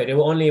 So there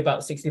were only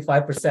about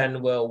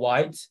 65% were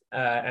white,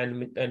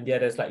 and the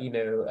others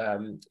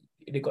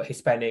they got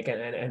Hispanic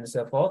and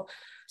so forth.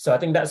 So I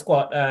think that's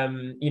quite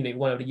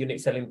one of the unique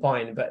selling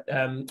point. But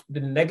the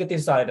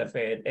negative side of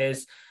it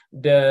is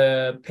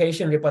the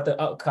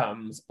patient-reported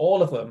outcomes,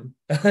 all of them.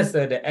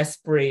 So the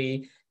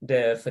ESSPRI,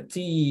 the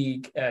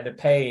fatigue, the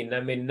pain.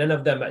 None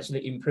of them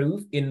actually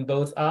improve in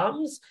both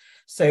arms.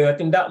 So I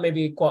think that may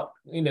be quite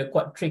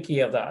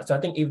tricky of that. So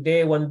I think if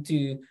they want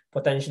to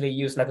potentially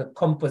use like a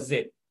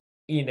composite,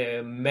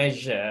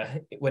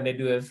 measure when they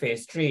do a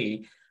phase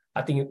 3,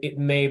 I think it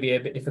may be a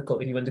bit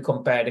difficult if you want to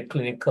compare the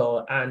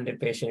clinical and the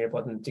patient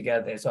reporting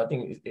together. So I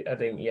think it's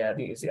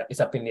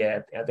up in the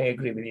air. I think I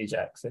agree with you,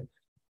 Jackson.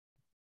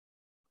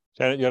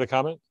 Janet, you had a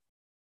comment?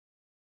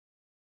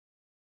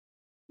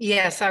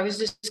 Yes, I was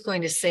just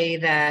going to say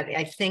that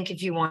I think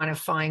if you want to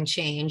find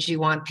change, you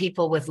want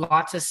people with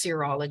lots of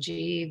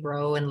serology,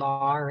 Roe and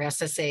Law or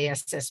SSA,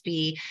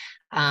 SSB.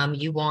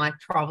 You want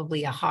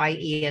probably a high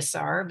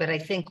ESR, but I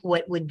think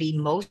what would be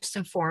most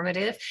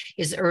informative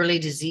is early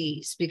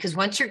disease, because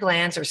once your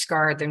glands are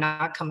scarred, they're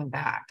not coming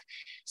back.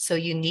 So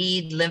you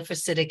need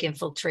lymphocytic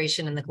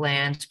infiltration in the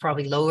glands,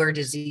 probably lower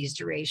disease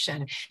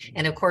duration.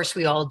 And of course,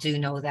 we all do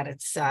know that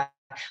it's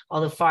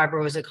although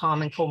fibro is a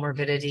common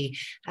comorbidity,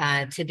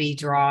 to be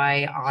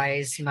dry,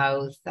 eyes,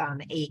 mouth,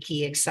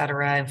 achy,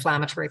 etc.,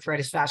 inflammatory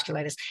arthritis,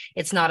 vasculitis.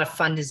 It's not a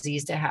fun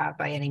disease to have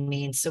by any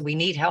means. So we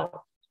need help.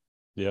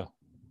 Yeah.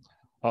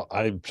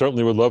 I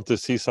certainly would love to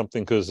see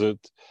something, because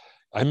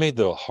I made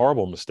the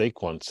horrible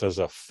mistake once as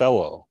a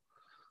fellow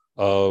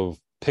of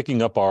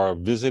picking up our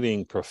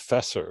visiting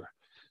professor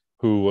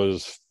who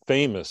was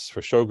famous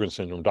for Sjogren's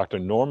syndrome, Dr.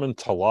 Norman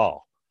Talal.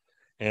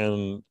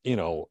 And,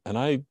 and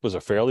I was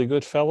a fairly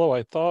good fellow,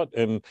 I thought,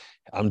 and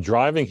I'm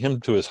driving him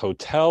to his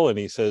hotel and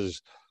he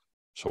says,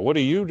 so what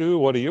do you do?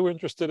 What are you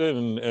interested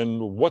in? And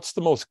what's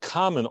the most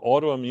common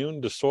autoimmune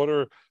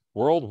disorder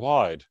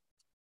worldwide?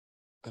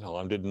 I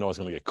didn't know I was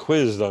going to get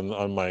quizzed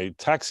on my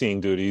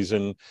taxiing duties.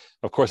 And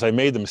of course, I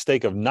made the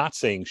mistake of not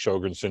saying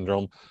Sjogren's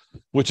syndrome,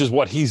 which is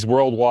what he's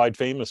worldwide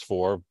famous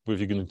for, if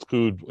you can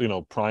include,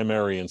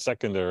 primary and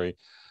secondary.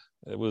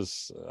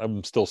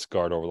 I'm still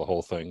scarred over the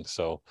whole thing.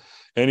 So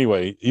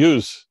anyway,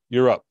 Hughes,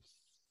 you're up.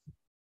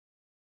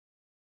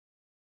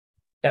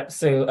 Yep.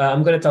 So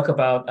I'm going to talk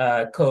about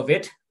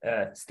COVID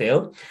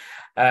still.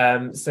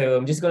 So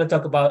I'm just going to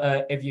talk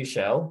about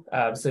Evusheld.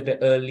 So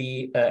the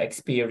early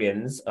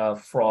experience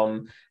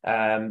from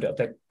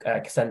Dr.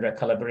 Cassandra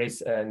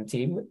Calabrese and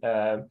team.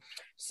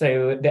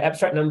 So the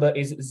abstract number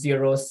is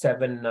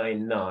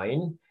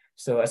 0799.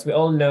 So as we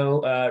all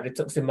know,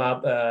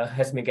 rituximab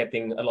has been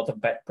getting a lot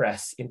of bad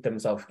press in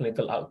terms of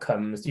clinical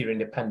outcomes during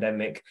the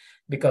pandemic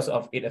because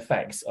of its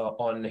effects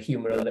on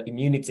humoral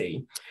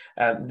immunity.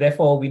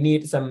 Therefore, we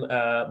need some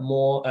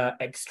more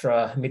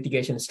extra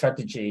mitigation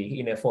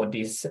strategy, for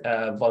these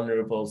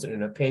vulnerable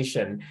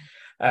patient.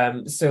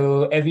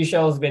 So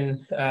Evusheld has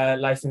been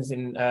licensed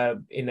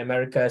in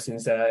America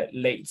since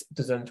late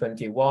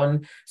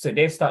 2021. So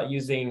they've started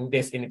using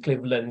this in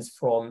Cleveland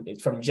from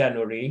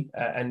January,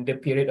 and the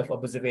period of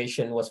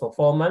observation was for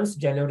 4 months,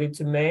 January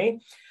to May.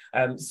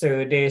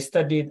 So they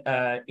studied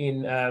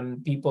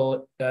in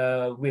people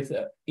with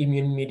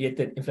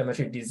immune-mediated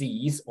inflammatory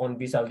disease on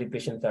B-cell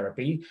depletion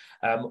therapy.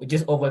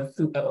 Just over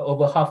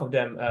half of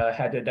them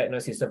had a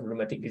diagnosis of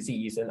rheumatic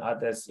disease, and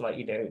others like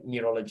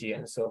neurology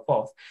and so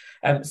forth.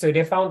 So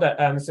they found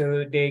that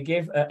so they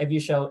gave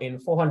Evusheld in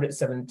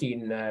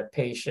 417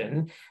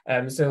 patients.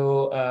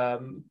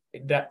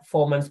 That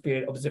 4 months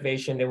period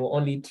observation, there were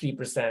only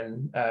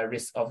 3%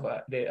 risk of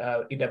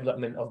the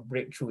development of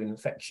breakthrough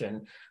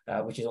infection,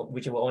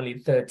 which were only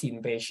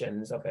 13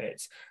 patients of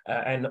it.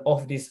 And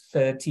of these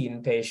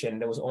 13 patients,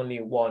 there was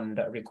only one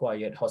that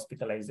required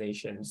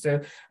hospitalization.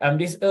 So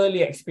this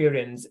early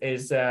experience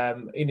is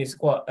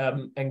quite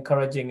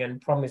encouraging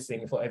and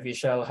promising for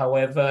Evusheld.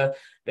 However,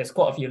 there's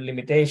quite a few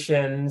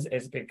limitations.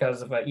 It's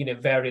because of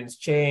variants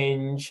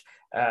change.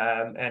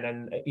 And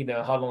then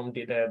how long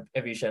did the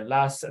Evusheld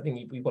last? I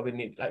think we probably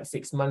need like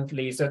 6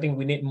 monthly. So I think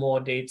we need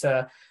more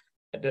data.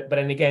 But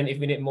then again, if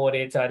we need more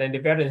data, then the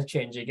variants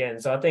change again.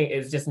 So I think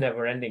it's just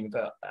never ending.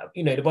 But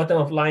the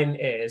bottom of line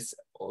is,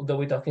 although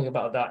we're talking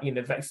about that,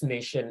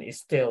 vaccination is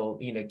still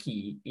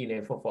key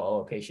for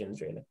our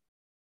patients really.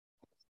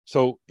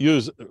 So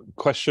use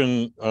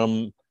question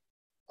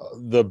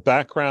the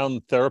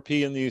background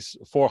therapy in these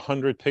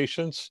 400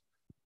 patients.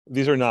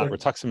 These are not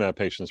rituximab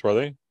patients, were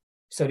they?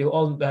 So they were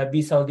all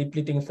B-cell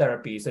depleting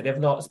therapy. So they've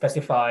not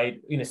specified,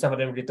 some of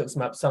them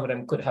rituximab, some of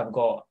them could have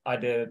got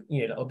either,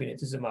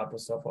 obinutuzumab or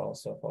so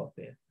forth.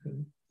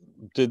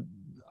 Yeah.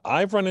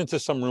 I've run into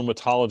some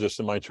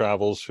rheumatologists in my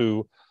travels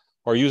who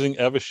are using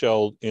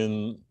Evusheld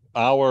in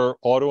our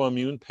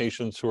autoimmune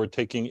patients who are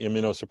taking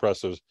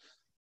immunosuppressives.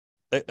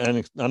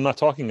 And I'm not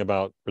talking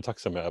about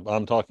rituximab.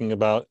 I'm talking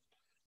about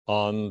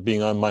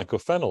being on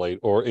mycophenolate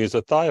or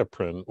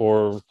azathioprine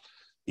or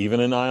even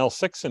an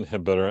IL-6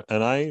 inhibitor.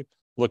 And I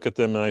look at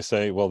them and I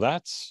say, well,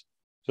 that's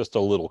just a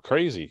little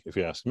crazy, if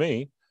you ask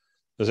me.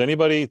 Does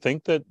anybody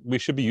think that we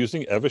should be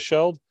using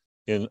Evusheld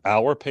in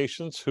our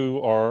patients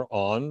who are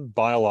on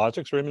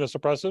biologics or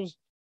immunosuppressives?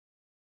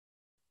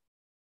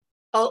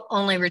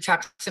 Only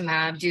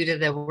rituximab due to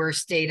the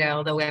worst data,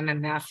 although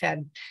MMF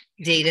had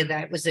data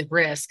that was at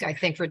risk. I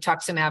think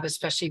rituximab,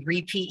 especially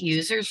repeat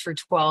users for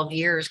 12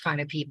 years kind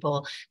of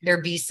people,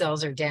 their B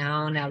cells are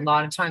down. A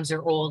lot of times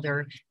they're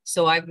older.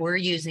 So we're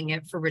using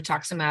it for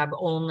rituximab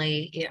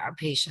only in our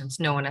patients,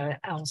 no one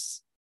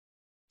else.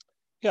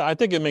 Yeah, I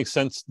think it makes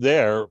sense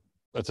there.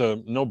 It's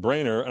a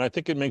no-brainer. And I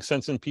think it makes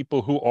sense in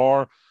people who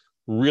are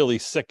really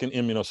sick and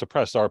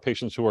immunosuppressed. Our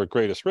patients who are at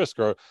greatest risk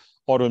are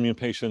autoimmune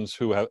patients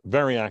who have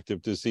very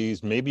active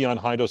disease, maybe on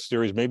high-dose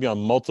steroids, maybe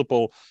on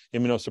multiple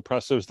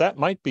immunosuppressives. That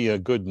might be a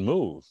good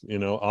move,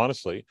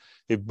 honestly.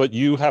 But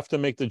you have to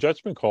make the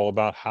judgment call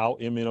about how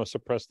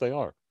immunosuppressed they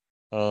are.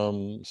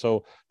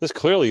 So this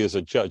clearly is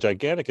a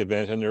gigantic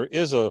advantage, and there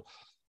is a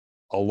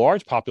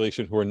large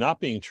population who are not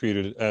being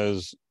treated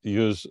as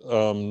Hughes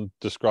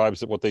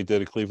describes what they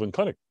did at Cleveland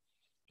Clinic.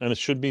 And it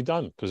should be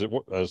done because,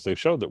 as they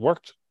showed, it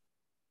worked.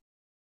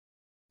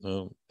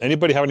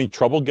 Anybody have any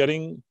trouble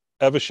getting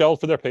Evusheld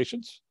for their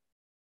patients?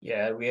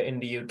 Yeah, we are in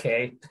the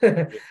UK.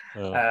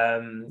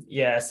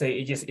 So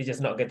it's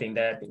just not getting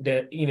there.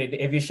 The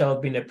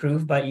Evusheld been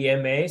approved by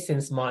EMA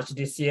since March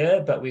this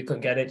year, but we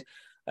couldn't get it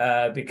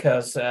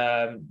because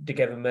the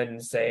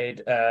government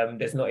said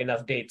there's not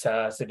enough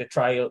data. So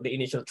the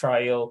initial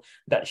trial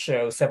that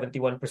shows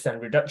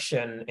 71%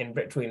 reduction in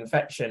breakthrough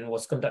infection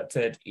was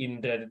conducted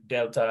in the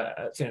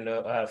Delta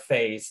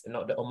phase,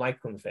 not the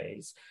Omicron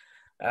phase.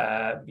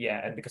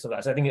 And because of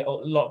that, so I think a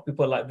lot of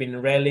people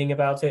been railing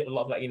about it. A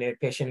lot of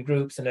patient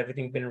groups and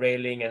everything been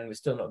railing, and we're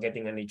still not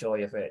getting any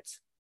joy of it.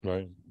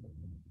 Right.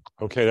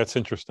 Okay, that's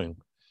interesting.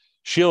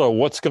 Sheila,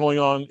 what's going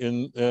on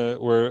in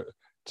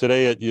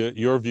today at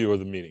your view of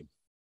the meeting?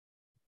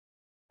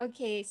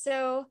 Okay,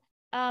 so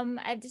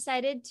I've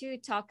decided to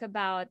talk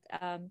about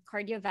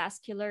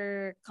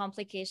cardiovascular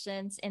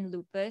complications in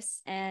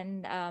lupus,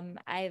 and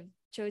I've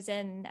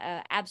chosen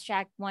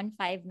abstract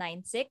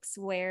 1596,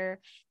 where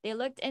they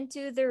looked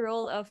into the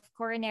role of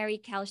coronary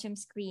calcium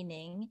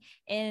screening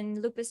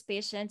in lupus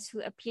patients who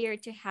appear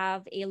to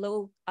have a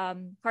low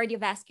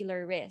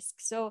cardiovascular risk.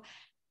 So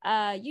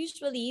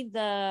usually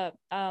the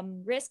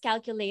risk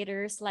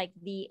calculators like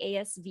the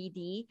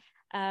ASVD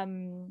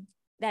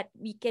that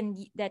we can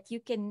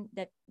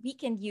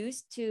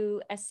use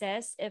to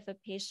assess if a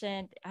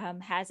patient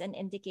has an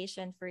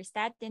indication for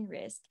statin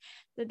risk.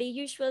 So they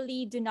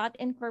usually do not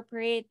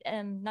incorporate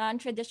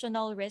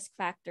non-traditional risk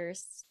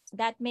factors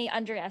that may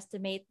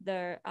underestimate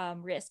the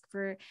risk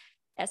for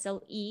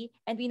SLE.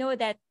 And we know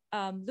that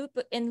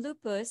in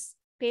lupus,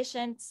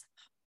 patients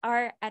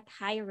are at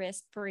high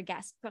risk for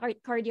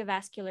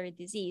cardiovascular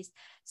disease.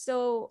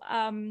 So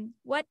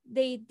what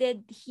they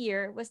did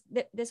here was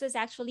this was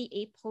actually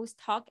a post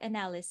hoc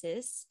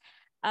analysis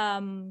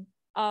of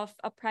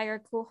a prior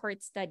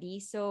cohort study.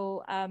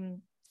 So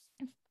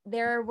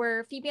there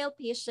were female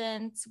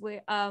patients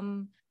were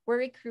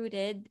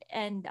recruited,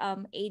 and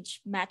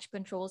age match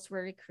controls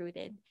were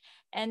recruited.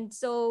 And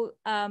so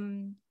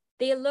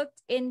they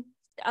looked in,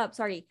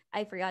 sorry,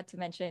 I forgot to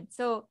mention.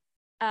 So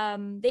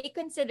they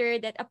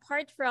considered that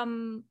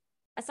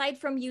aside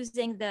from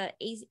using the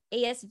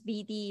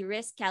ASVD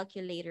risk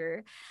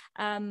calculator,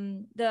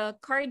 the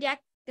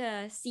cardiac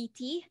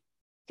CT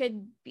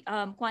could be,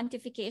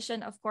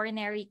 quantification of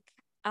coronary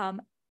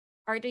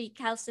artery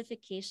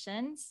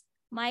calcifications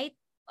might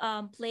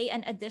play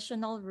an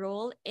additional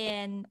role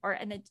in, or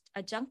an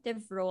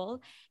adjunctive role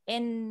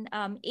in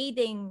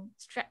aiding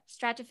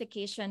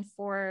stratification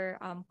for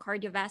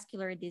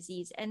cardiovascular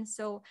disease. And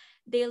so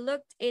they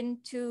looked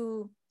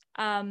into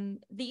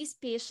these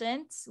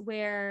patients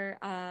where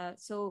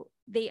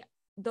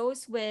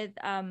those with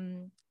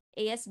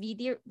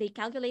ASVD, they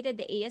calculated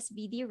the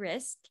ASVD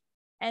risk,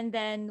 and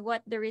then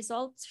what the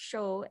results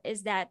show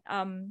is that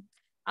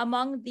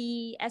among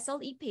the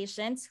SLE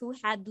patients who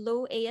had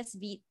low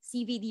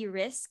CVD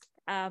risk,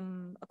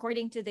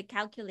 according to the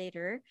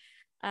calculator,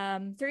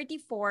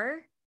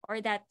 34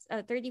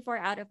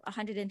 out of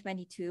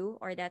 122,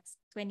 or that's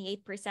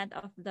 28%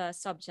 of the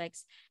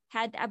subjects,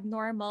 had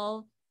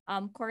abnormal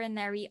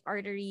coronary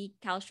artery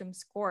calcium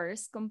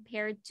scores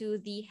compared to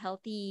the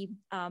healthy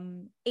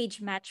age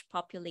match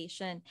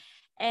population.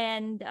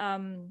 And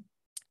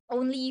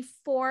only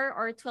 4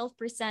 or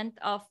 12%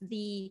 of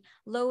the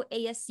low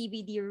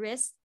ASCVD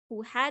risk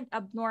who had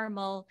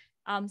abnormal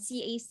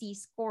CAC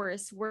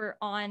scores were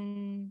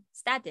on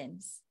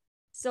statins.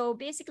 So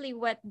basically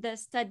what the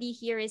study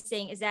here is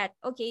saying is that,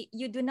 okay,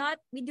 we do not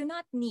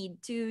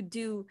need to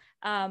do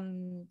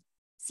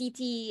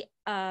CT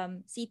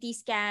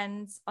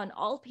scans on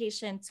all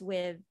patients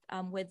with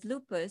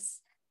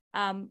lupus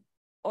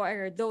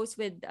or those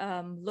with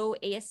low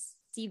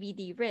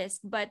ASCVD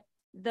risk, but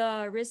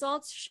the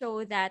results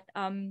show that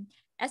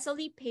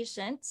SLE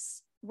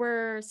patients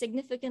were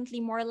significantly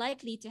more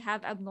likely to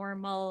have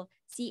abnormal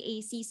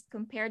CACs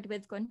compared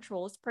with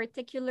controls,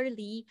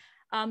 particularly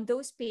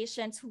those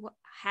patients who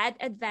had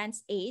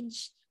advanced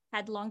age,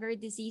 had longer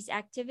disease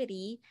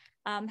activity,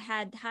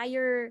 had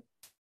higher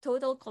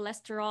total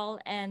cholesterol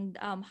and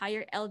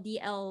higher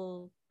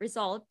LDL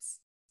results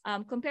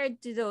compared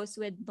to those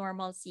with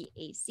normal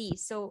CAC.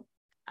 So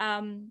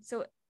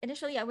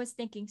initially I was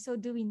thinking, so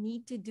do we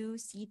need to do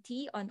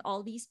CT on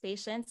all these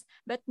patients?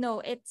 But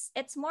no, it's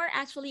more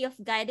actually of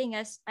guiding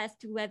us as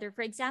to whether,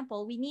 for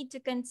example, we need to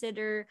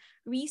consider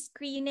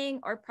rescreening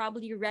or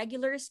probably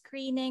regular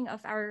screening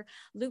of our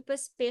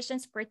lupus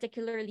patients,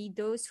 particularly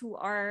those who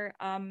are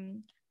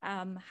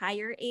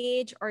higher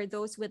age or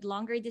those with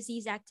longer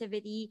disease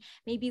activity.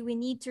 Maybe we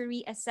need to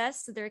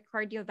reassess their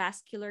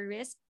cardiovascular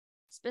risk,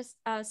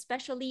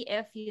 especially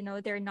if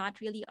they're not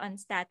really on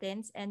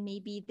statins, and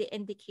maybe the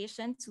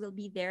indications will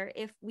be there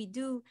if we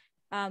do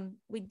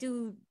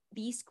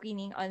the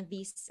screening on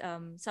these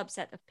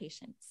subset of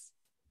patients.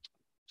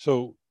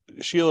 So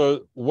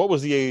Sheila, what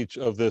was the age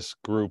of this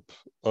group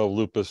of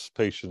lupus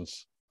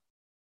patients?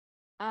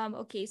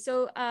 Okay,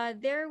 so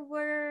there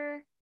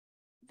were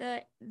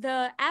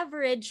the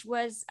average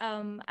was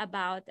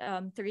about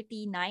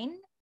 39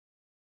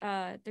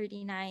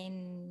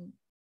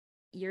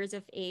 years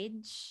of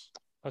age.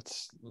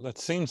 That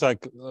seems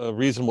like a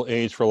reasonable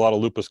age for a lot of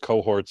lupus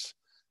cohorts.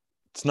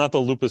 It's not the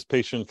lupus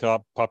patient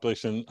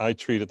population I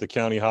treat at the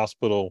county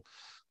hospital,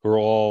 who are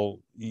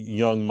all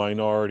young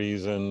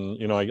minorities, and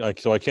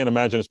so I can't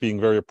imagine it's being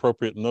very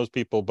appropriate in those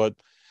people. But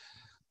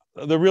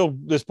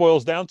this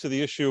boils down to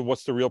the issue of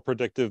what's the real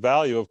predictive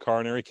value of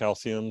coronary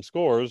calcium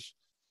scores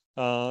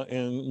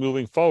and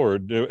moving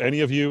forward. Do any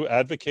of you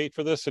advocate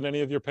for this in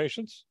any of your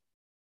patients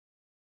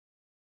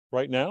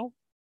right now?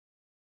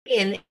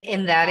 In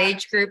that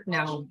age group,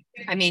 no.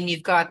 I mean,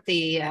 you've got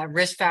the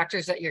risk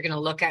factors that you're going to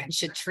look at and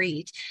should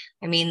treat.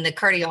 I mean, the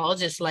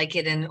cardiologists like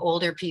it in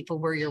older people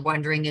where you're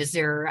wondering, is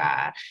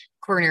there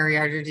coronary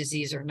artery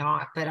disease or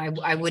not? But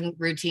I wouldn't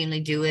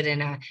routinely do it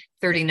in a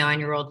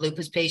 39-year-old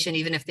lupus patient,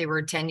 even if they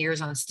were 10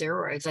 years on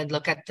steroids. I'd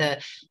look at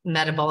the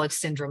metabolic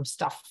syndrome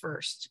stuff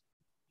first.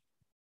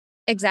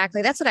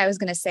 Exactly. That's what I was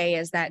going to say,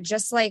 is that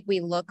just like we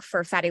look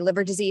for fatty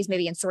liver disease,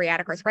 maybe in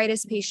psoriatic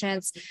arthritis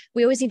patients,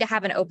 we always need to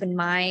have an open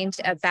mind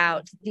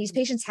about these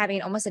patients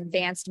having almost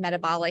advanced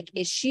metabolic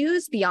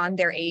issues beyond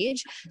their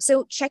age.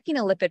 So checking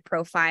a lipid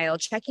profile,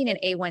 checking an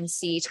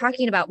A1C,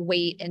 talking about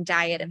weight and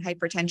diet and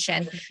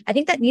hypertension, I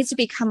think that needs to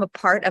become a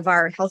part of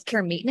our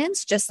healthcare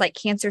maintenance, just like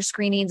cancer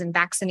screenings and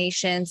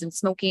vaccinations and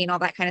smoking, all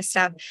that kind of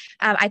stuff.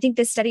 I think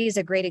this study is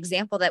a great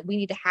example that we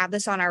need to have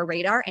this on our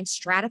radar and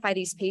stratify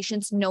these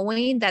patients,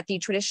 knowing that the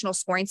traditional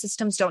scoring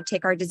systems don't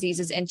take our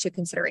diseases into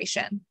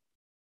consideration.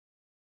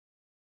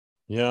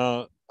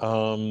 Yeah.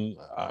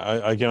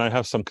 I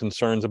have some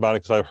concerns about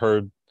it because I've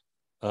heard,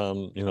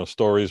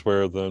 stories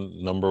where the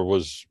number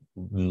was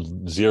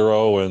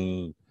 0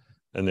 and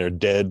they're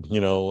dead,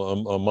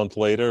 a month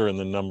later, and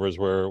the numbers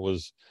where it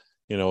was,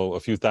 a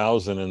few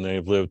thousand and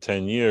they've lived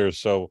 10 years.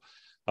 So,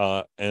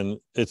 and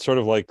it's sort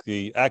of like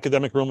the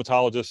academic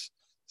rheumatologists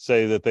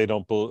say that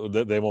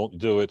that they won't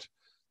do it.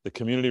 The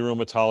community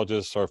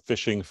rheumatologists are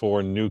fishing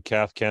for new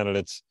cath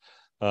candidates,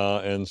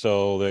 and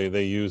so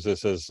they use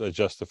this as a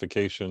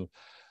justification.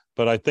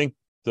 But I think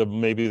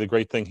maybe the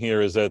great thing here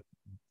is that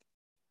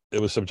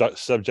it was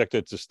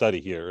subjected to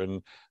study here,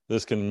 and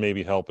this can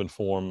maybe help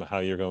inform how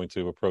you're going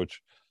to approach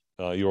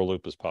your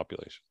lupus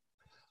population.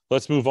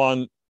 Let's move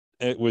on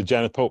with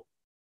Janet Pope.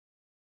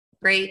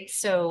 Great.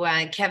 So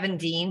Kevin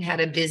Dean had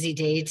a busy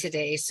day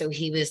today. So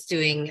he was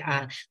doing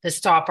the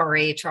STOP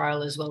RA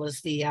trial as well as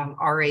the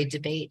RA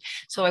debate.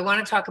 So I want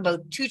to talk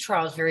about 2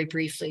 trials very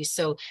briefly.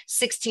 So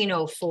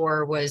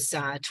 1604 was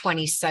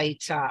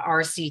 20-site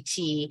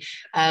RCT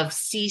of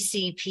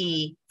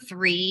CCP3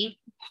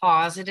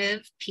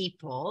 positive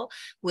people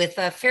with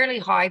a fairly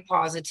high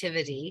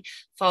positivity,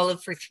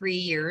 followed for 3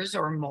 years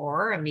or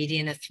more, a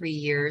median of 3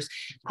 years,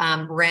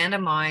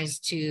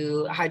 randomized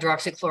to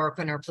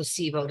hydroxychloroquine or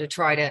placebo to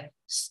try to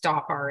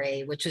stop RA,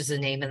 which was the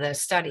name of the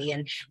study.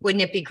 And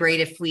wouldn't it be great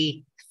if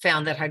we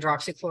found that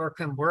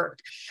hydroxychloroquine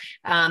worked?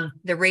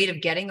 The rate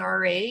of getting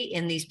RA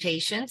in these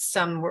patients,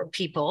 some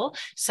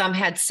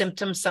had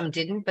symptoms, some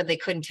didn't, but they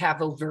couldn't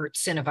have overt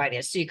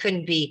synovitis. So you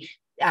couldn't be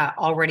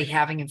already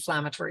having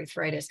inflammatory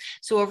arthritis.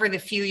 So over the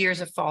few years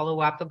of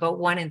follow-up, about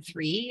 1 in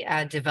 3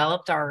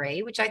 developed RA,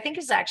 which I think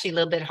is actually a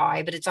little bit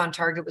high, but it's on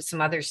target with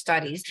some other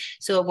studies.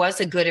 So it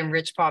was a good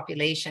enriched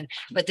population,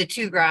 but the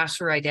 2 graphs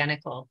were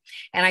identical.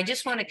 And I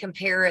just want to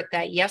compare it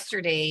that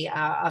yesterday,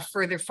 a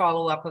further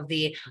follow-up of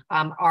the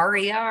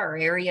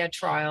ARIA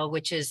trial,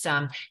 which is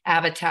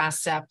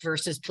abatacept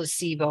versus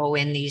placebo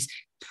in these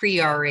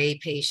pre-RA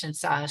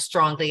patients,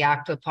 strongly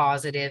active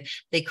positive.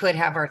 They could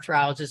have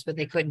arthralgias, but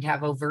they couldn't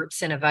have overt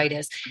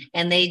synovitis.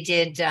 And they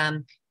did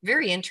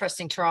very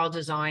interesting trial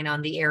design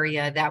on the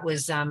area that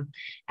was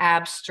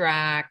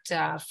abstract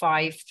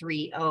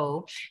 530.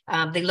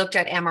 They looked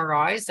at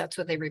MRIs, that's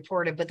what they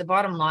reported. But the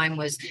bottom line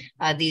was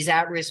these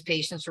at-risk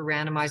patients were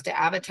randomized to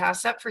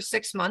abatacept for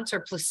 6 months or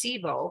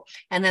placebo,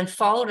 and then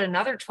followed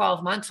another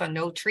 12 months on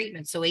no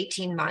treatment, so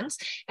 18 months.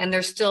 And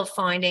they're still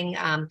finding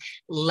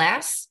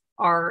less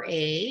RA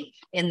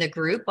in the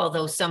group,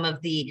 although some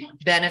of the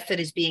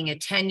benefit is being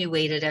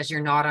attenuated as you're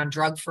not on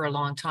drug for a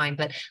long time,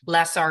 but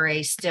less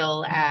RA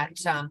still at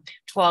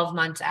 12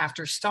 months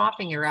after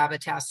stopping your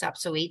abatacept,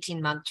 so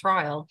 18-month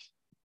trial,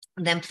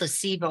 than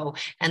placebo.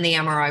 And the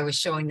MRI was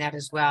showing that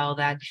as well,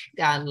 that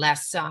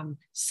less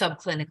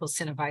subclinical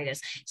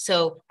synovitis.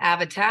 So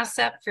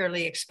abatacept,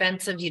 fairly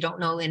expensive. You don't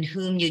know in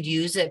whom you'd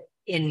use it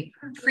in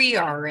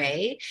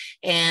pre-RA,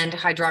 and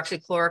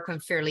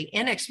hydroxychloroquine fairly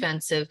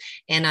inexpensive,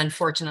 and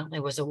unfortunately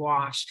was a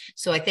wash.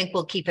 So I think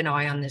we'll keep an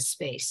eye on this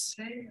space.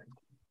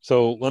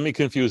 So let me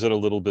confuse it a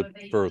little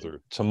bit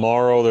further.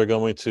 Tomorrow they're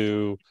going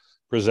to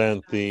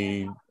present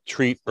the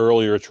Treat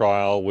Earlier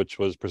trial, which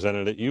was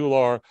presented at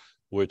EULAR,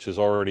 which is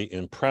already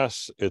in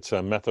press. It's a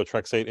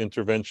methotrexate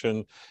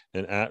intervention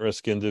in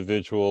at-risk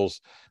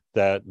individuals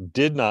that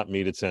did not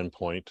meet its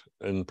endpoint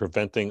in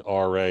preventing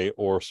RA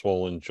or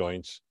swollen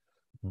joints.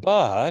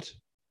 But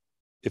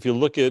if you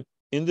look at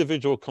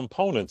individual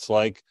components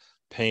like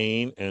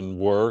pain and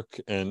work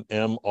and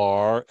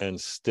MR and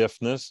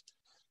stiffness,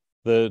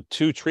 the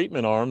 2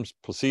 treatment arms,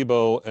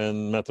 placebo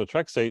and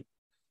methotrexate,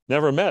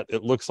 never met.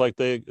 It looks like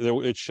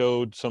it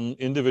showed some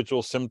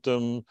individual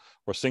symptom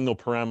or single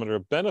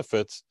parameter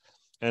benefits.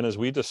 And as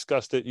we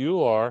discussed at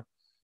EULAR,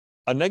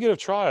 a negative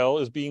trial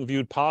is being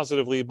viewed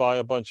positively by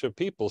a bunch of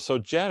people. So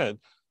Janet,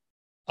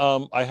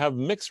 I have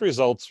mixed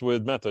results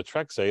with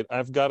methotrexate.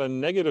 I've got a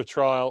negative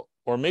trial,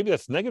 or maybe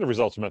that's negative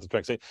results with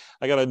methotrexate.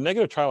 I got a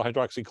negative trial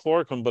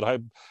hydroxychloroquine, but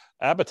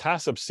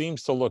abatacept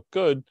seems to look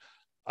good.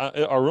 Are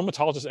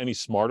rheumatologists any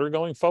smarter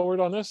going forward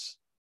on this?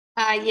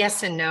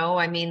 Yes and no.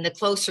 I mean, the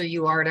closer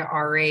you are to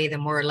RA, the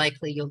more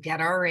likely you'll get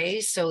RA.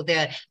 So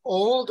the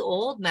old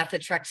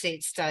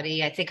methotrexate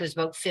study, I think it was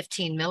about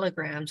 15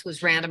 milligrams,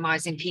 was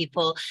randomizing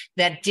people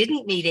that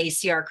didn't meet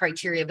ACR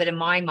criteria, but in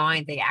my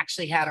mind, they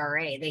actually had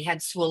RA. They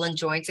had swollen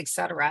joints,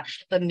 etc.,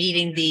 but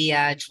meeting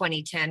the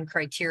 2010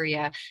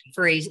 criteria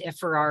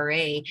for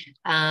RA.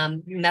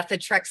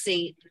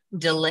 Methotrexate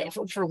delay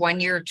for 1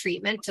 year of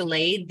treatment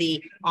delayed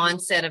the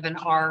onset of an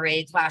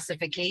RA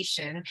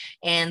classification,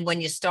 and when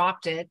you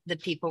stopped it, the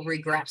people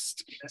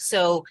regressed.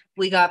 So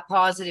we got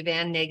positive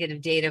and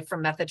negative data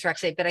from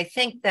methotrexate, but I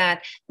think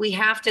that we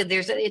have to,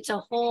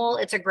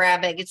 it's a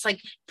grab bag. It's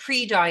like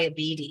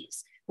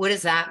pre-diabetes. What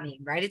does that mean,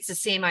 right? It's the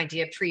same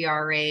idea,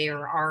 pre-RA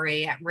or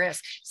RA at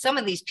risk. Some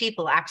of these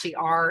people actually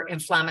are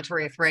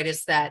inflammatory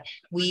arthritis that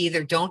we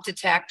either don't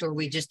detect or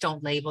we just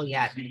don't label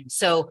yet.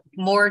 So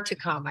more to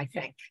come, I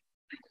think.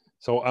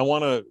 So I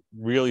want to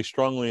really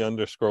strongly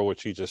underscore what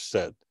she just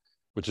said,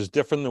 which is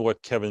different than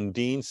what Kevin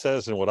Dean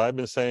says and what I've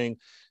been saying.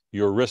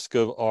 Your risk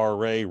of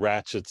RA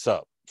ratchets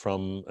up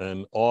from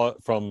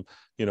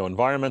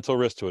environmental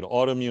risk to an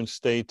autoimmune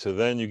state, to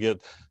then you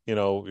get,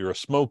 you're a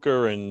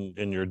smoker and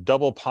you're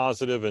double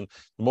positive, and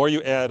the more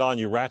you add on,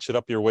 you ratchet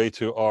up your way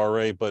to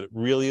RA. But it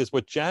really is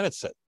what Janet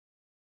said: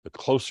 the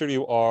closer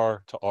you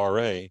are to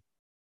RA,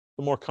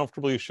 the more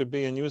comfortable you should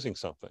be in using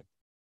something.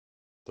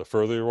 The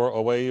further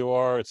away you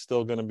are, it's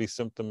still going to be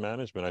symptom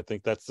management. I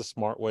think that's the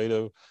smart way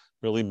to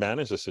really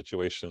manage the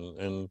situation.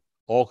 And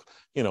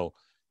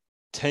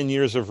 10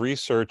 years of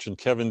research, and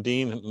Kevin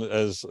Dean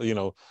has,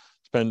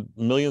 spent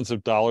millions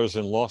of dollars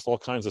and lost all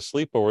kinds of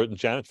sleep over it, and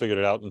Janet figured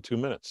it out in 2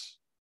 minutes.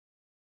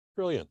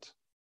 Brilliant.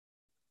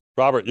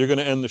 Robert, you're going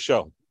to end the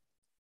show.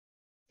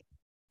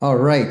 All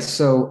right.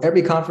 So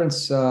every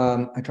conference,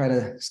 I try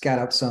to scat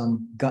out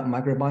some gut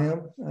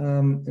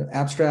microbiome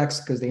abstracts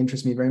because they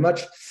interest me very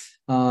much.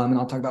 And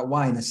I'll talk about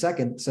why in a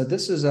second. So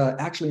this is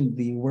actually in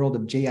the world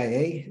of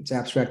JIA. It's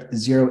abstract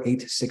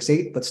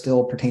 0868, but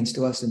still pertains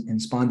to us in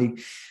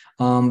Spondy.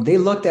 They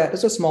looked at,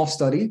 it's a small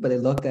study, but they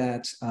looked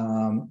at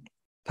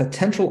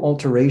potential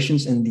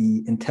alterations in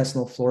the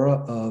intestinal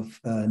flora of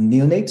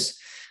neonates.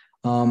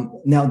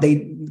 Now,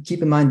 they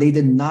keep in mind, they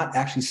did not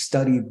actually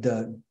study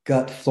the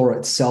gut flora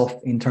itself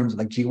in terms of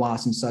like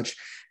GWAS and such.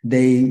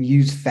 They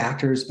used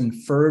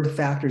inferred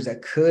factors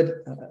that could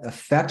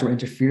affect or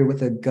interfere with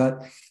the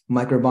gut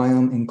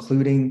microbiome,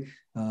 including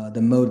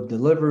the mode of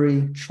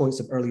delivery, choice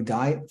of early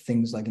diet,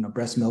 things like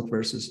breast milk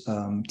versus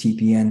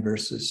TPN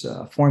versus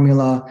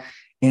formula,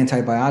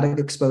 antibiotic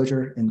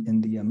exposure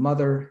in the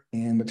mother,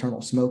 and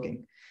maternal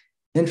smoking.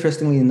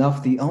 Interestingly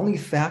enough, the only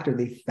factor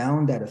they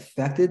found that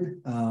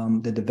affected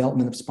the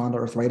development of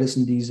spondyloarthritis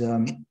in these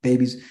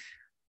babies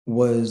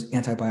was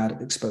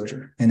antibiotic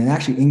exposure. And it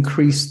actually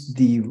increased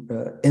the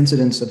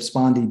incidence of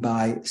spondy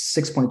by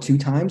 6.2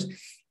 times.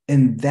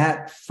 And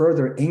that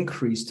further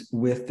increased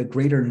with the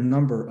greater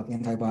number of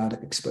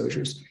antibiotic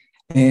exposures.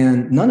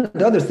 And none of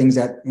the other things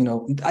that,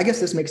 I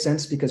guess this makes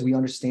sense because we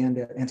understand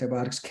that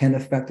antibiotics can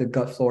affect the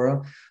gut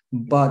flora.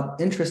 But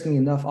interestingly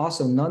enough,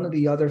 also, none of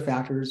the other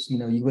factors,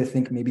 you would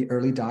think maybe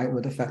early diet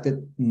would affect it,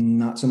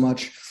 not so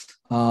much.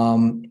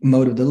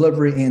 Mode of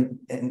delivery and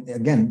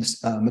again,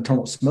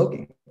 maternal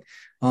smoking.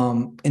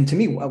 And to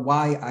me,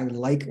 why I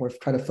like or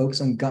try to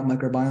focus on gut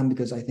microbiome,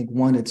 because I think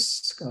one,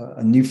 it's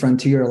a new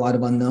frontier, a lot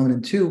of unknown,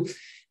 and two,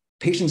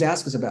 patients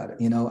ask us about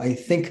it. I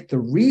think the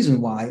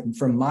reason why,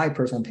 from my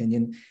personal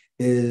opinion,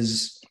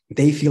 is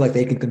they feel like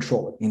they can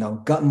control it.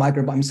 Gut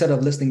microbiome, instead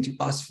of listening to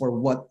us for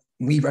what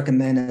we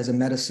recommend as a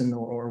medicine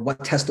or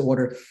what test to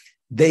order,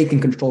 they can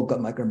control gut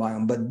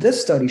microbiome. But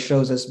this study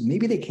shows us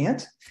maybe they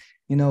can't.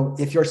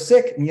 If you're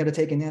sick and you have to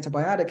take an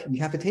antibiotic,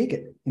 you have to take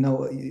it.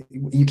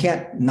 You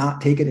can't not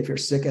take it if you're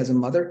sick as a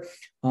mother.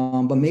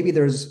 But maybe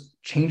there's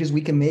changes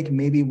we can make.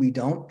 Maybe we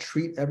don't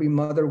treat every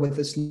mother with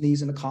a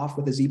sneeze and a cough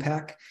with a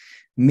Z-Pak.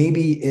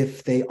 Maybe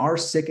if they are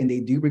sick and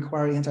they do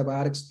require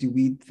antibiotics, do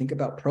we think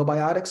about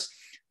probiotics?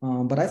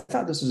 But I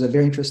thought this was a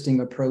very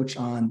interesting approach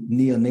on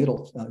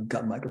neonatal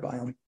gut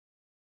microbiome.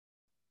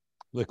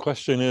 The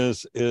question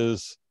is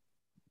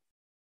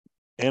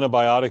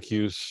antibiotic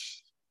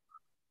use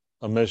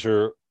a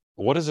measure?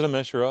 What is it a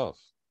measure of?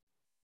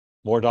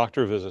 More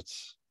doctor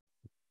visits,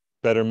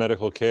 better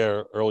medical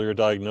care, earlier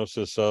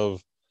diagnosis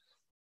of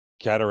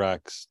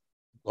cataracts,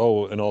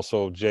 and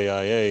also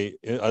JIA,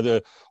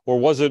 or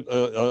was it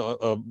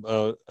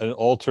an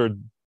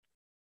altered,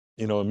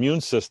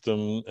 immune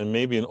system and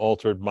maybe an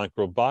altered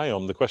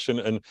microbiome? The question,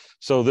 and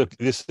so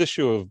this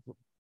issue of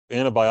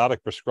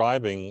antibiotic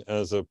prescribing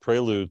as a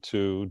prelude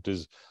to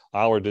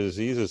our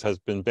diseases has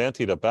been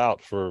bantied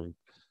about for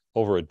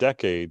over a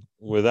decade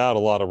without a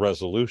lot of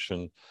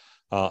resolution.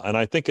 And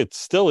I think it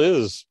still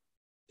is,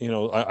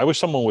 I wish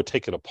someone would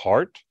take it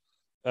apart,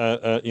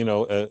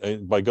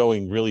 by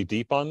going really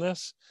deep on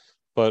this.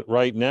 But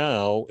right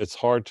now, it's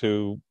hard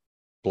to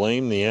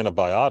blame the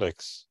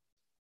antibiotics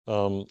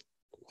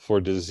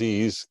for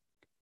disease,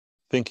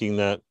 thinking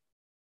that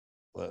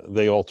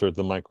they altered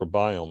the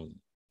microbiome.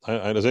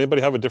 Does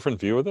anybody have a different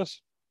view of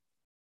this?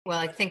 Well,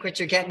 I think what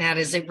you're getting at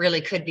is it really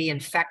could be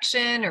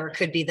infection, or it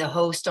could be the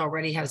host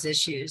already has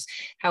issues.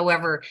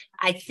 However,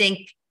 I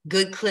think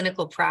good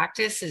clinical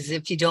practice is,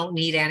 if you don't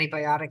need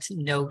antibiotics,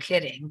 no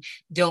kidding,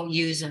 don't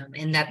use them.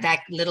 And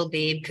that little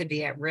babe could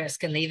be at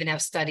risk. And they even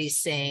have studies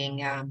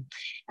saying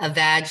a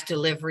vag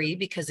delivery,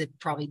 because it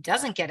probably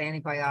doesn't get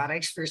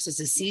antibiotics, versus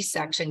a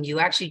C-section, you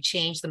actually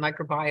change the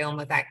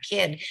microbiome of that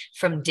kid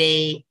from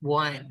day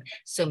one.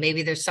 So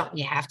maybe there's something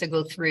you have to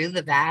go through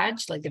the vag,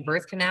 like the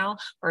birth canal,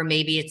 or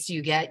maybe it's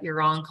you get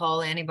your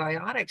on-call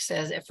antibiotics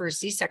for a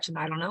C-section.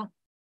 I don't know.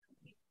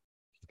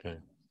 Okay.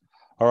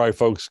 All right,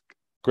 folks.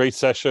 Great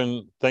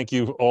session. Thank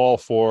you all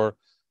for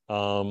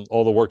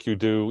all the work you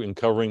do in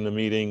covering the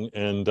meeting.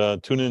 And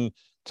tune in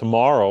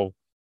tomorrow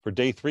for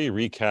day 3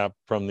 recap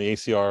from the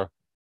ACR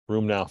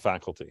Room Now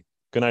faculty.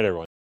 Good night,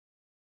 everyone.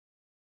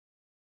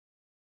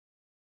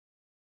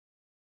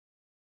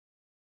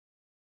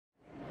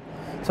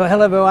 So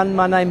hello everyone,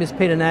 my name is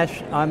Peter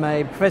Nash. I'm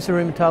a professor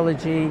of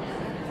rheumatology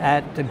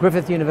at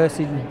Griffith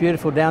University in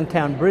beautiful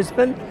downtown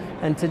Brisbane.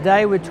 And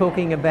today we're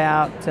talking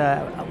about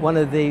one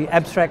of the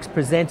abstracts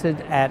presented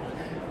at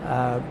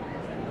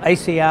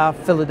ACR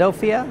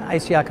Philadelphia,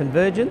 ACR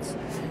Convergence.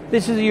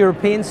 This is a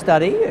European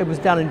study. It was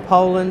done in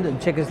Poland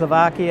and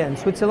Czechoslovakia and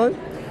Switzerland.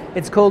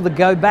 It's called the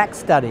Go Back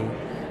study,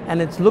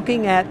 and it's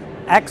looking at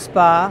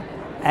AxSpA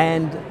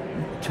and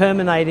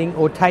terminating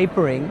or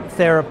tapering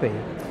therapy.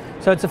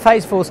 So it's a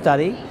phase 4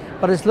 study,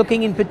 but it's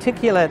looking in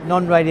particular at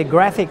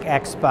non-radiographic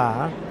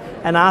AxSpA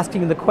and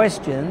asking the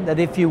question that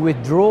if you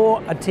withdraw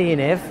a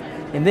TNF,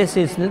 in this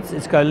instance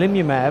it's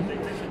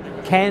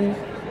golimumab, can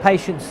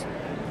patients,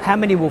 how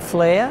many will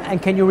flare,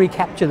 and can you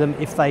recapture them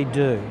if they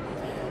do?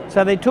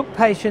 So they took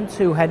patients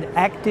who had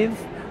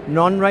active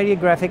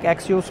non-radiographic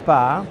axial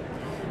SpA,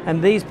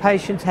 and these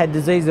patients had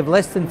disease of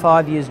less than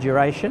 5 years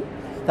duration.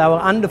 They were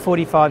under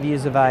 45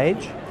 years of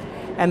age,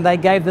 and they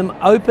gave them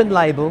open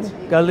label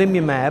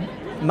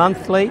golimumab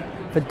monthly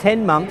for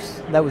 10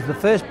 months. That was the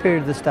first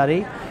period of the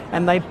study,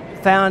 and they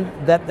found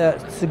that the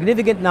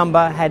significant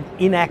number had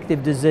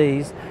inactive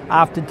disease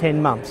after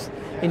 10 months.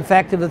 In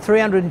fact, of the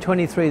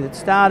 323 that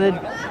started,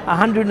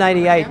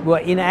 188 were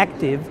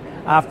inactive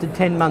after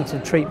 10 months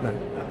of treatment.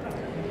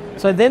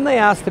 So then they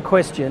asked the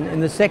question in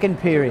the second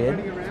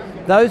period,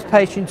 those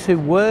patients who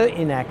were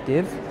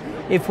inactive,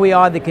 if we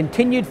either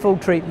continued full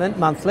treatment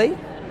monthly,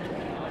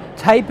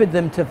 tapered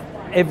them to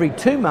every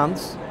 2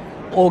 months,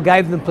 or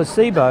gave them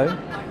placebo,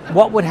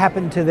 what would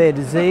happen to their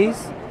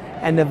disease?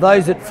 And of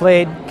those that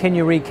flared, can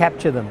you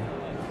recapture them?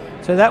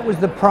 So that was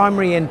the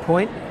primary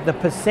endpoint, the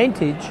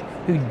percentage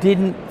who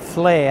didn't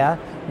flare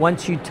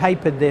once you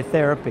tapered their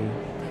therapy,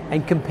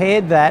 and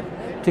compared that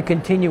to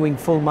continuing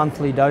full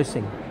monthly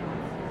dosing.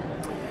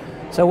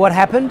 So what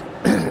happened?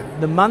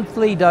 The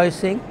monthly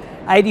dosing,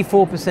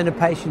 84% of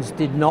patients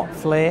did not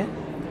flare,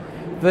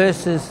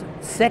 versus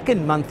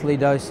second monthly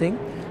dosing,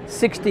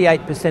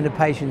 68% of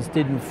patients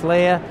didn't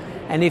flare,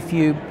 and if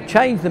you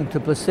change them to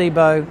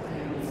placebo,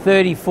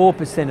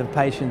 34% of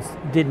patients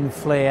didn't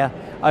flare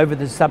over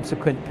the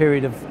subsequent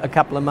period of a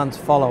couple of months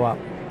follow-up.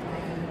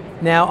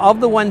 Now, of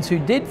the ones who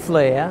did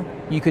flare,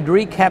 you could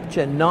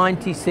recapture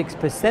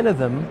 96% of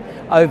them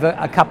over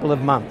a couple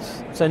of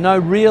months. So no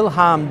real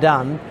harm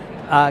done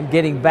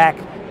getting back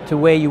to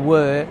where you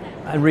were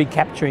and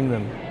recapturing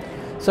them.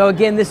 So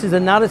again, this is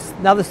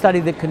another study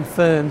that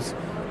confirms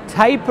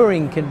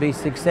tapering can be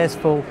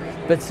successful,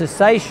 but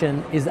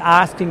cessation is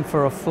asking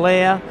for a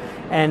flare,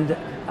 and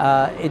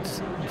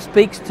it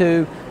speaks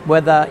to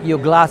whether your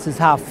glass is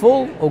half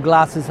full or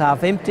glass is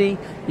half empty.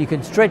 You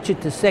can stretch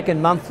it to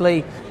second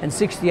monthly, and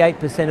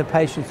 68% of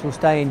patients will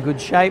stay in good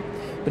shape.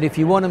 But if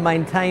you want to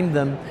maintain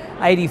them,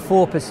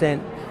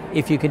 84%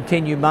 if you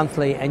continue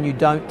monthly and you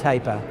don't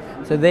taper.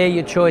 So they're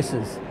your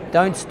choices.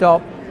 Don't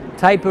stop.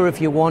 Taper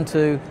if you want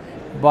to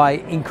by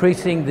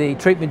increasing the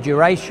treatment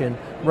duration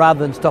rather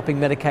than stopping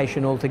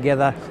medication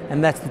altogether.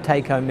 And that's the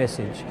take-home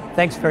message.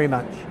 Thanks very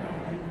much.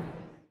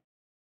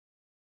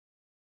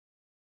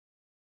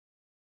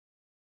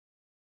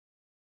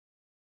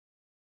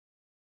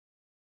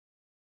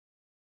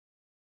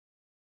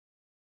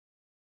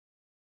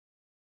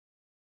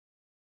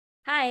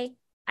 Hi,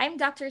 I'm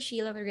Dr.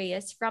 Sheila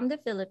Reyes from the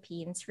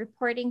Philippines,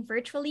 reporting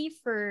virtually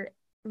for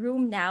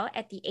Room Now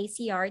at the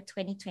ACR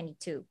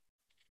 2022.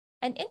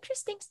 An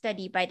interesting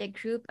study by the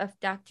group of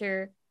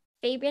Dr.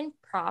 Fabian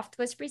Proft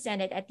was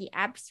presented at the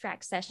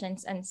abstract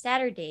sessions on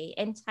Saturday,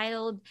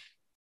 entitled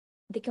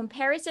 "The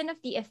Comparison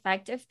of the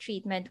Effect of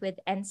Treatment with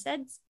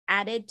NSAIDs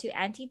Added to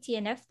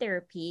Anti-TNF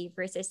Therapy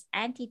versus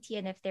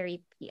Anti-TNF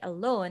Therapy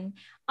Alone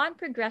on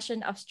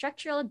Progression of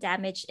Structural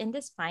Damage in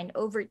the Spine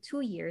over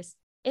 2 years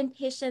in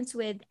patients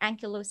with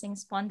ankylosing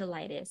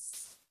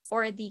spondylitis,"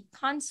 or the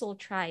CONSOL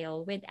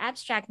trial, with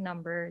abstract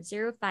number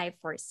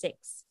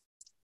 0546.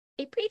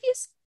 A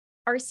previous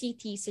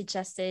RCT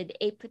suggested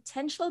a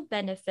potential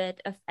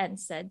benefit of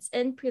NSAIDs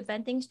in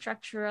preventing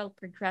structural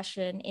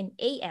progression in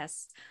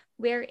AS,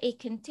 where a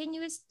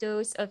continuous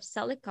dose of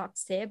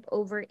celecoxib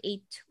over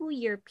a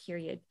 2-year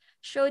period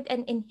showed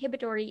an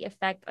inhibitory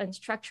effect on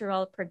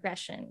structural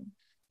progression.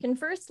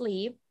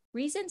 Conversely,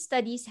 recent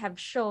studies have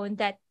shown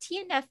that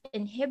TNF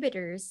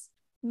inhibitors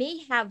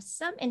may have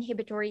some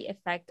inhibitory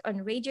effect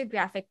on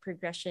radiographic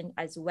progression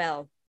as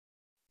well.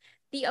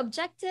 The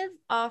objective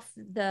of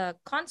the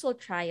CONSOL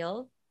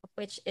trial,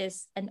 which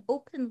is an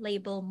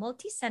open-label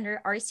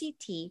multi-center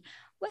RCT,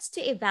 was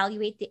to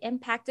evaluate the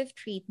impact of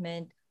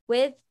treatment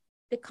with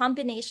the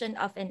combination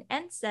of an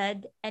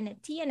NSAID and a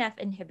TNF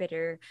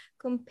inhibitor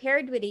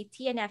compared with a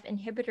TNF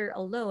inhibitor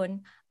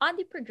alone on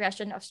the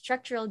progression of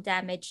structural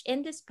damage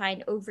in the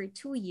spine over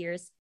 2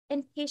 years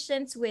in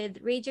patients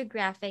with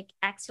radiographic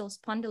axial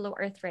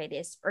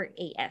spondyloarthritis, or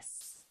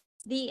AS.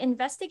 The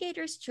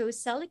investigators chose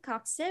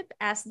celecoxib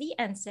as the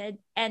NSAID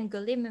and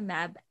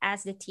golimumab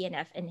as the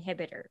TNF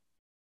inhibitor.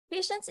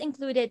 Patients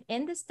included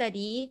in the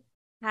study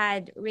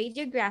had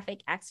radiographic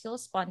axial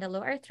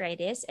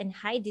spondyloarthritis and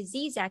high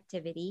disease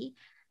activity,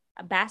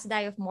 a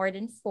BASDAI of more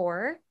than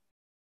 4,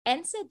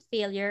 NSAID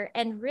failure,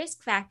 and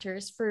risk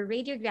factors for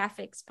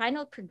radiographic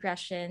spinal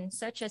progression,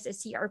 such as a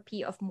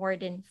CRP of more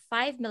than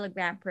 5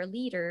 milligram per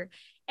liter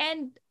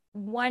and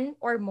 1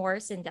 or more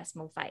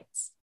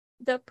syndesmophytes.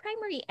 The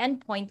primary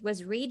endpoint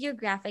was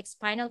radiographic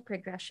spinal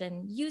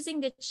progression using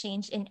the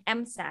change in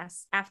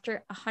MSAS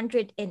after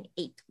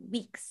 108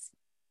 weeks.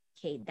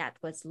 Okay, that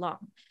was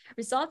long.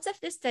 Results of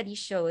this study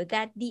show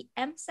that the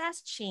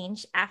MSAS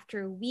change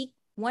after week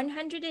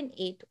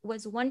 108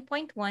 was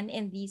 1.1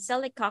 in the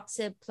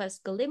celecoxib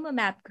plus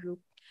golimumab group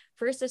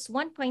versus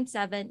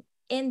 1.7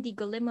 in the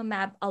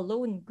golimumab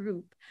alone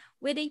group,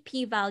 with a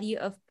p-value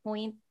of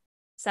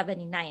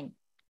 0.79.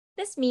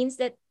 This means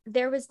that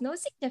there was no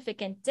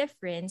significant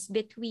difference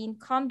between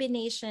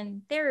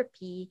combination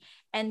therapy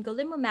and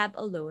golimumab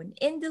alone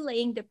in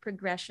delaying the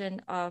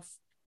progression of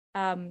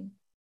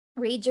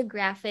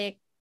radiographic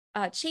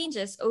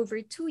changes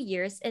over 2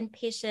 years in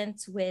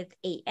patients with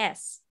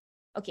AS.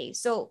 Okay,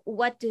 so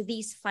what do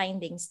these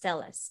findings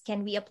tell us?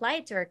 Can we apply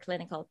it to our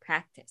clinical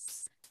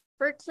practice?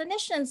 For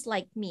clinicians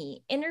like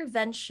me,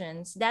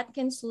 interventions that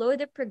can slow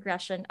the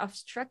progression of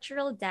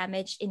structural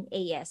damage in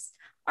AS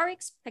are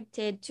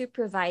expected to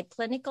provide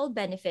clinical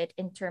benefit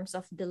in terms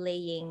of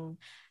delaying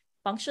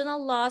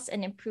functional loss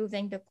and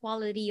improving the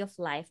quality of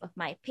life of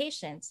my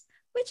patients,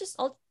 which is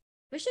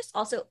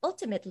also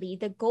ultimately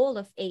the goal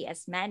of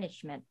AS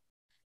management.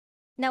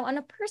 Now, on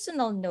a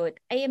personal note,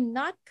 I am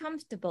not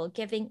comfortable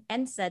giving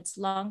NSAIDs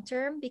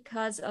long-term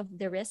because of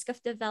the risk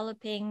of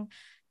developing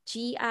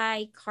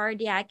GI,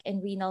 cardiac,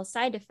 and renal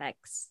side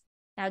effects.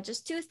 Now,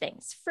 just 2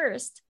 things.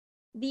 First,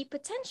 the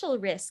potential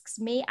risks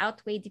may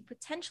outweigh the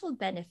potential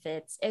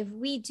benefits if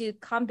we do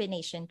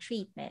combination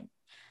treatment.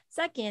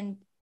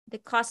 Second, the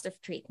cost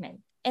of treatment.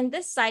 In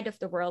this side of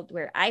the world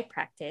where I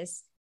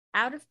practice,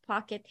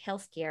 out-of-pocket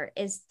healthcare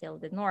is still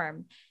the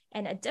norm,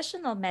 and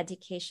additional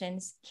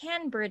medications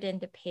can burden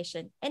the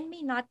patient and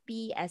may not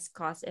be as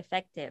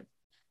cost-effective,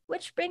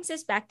 which brings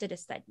us back to the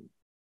study.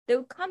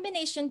 Though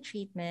combination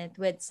treatment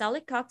with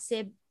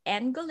celecoxib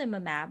and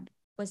golimumab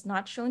was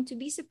not shown to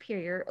be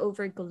superior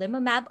over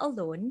golimumab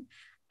alone,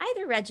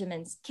 either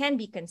regimens can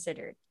be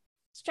considered.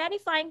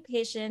 Stratifying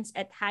patients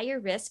at higher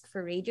risk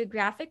for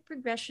radiographic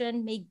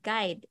progression may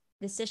guide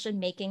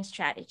decision-making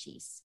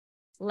strategies.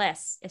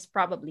 Less is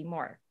probably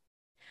more.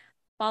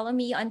 Follow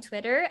me on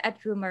Twitter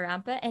at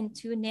Rumarampa and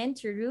tune in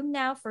to Room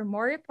Now for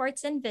more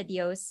reports and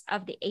videos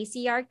of the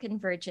ACR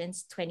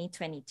Convergence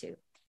 2022.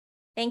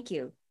 Thank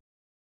you.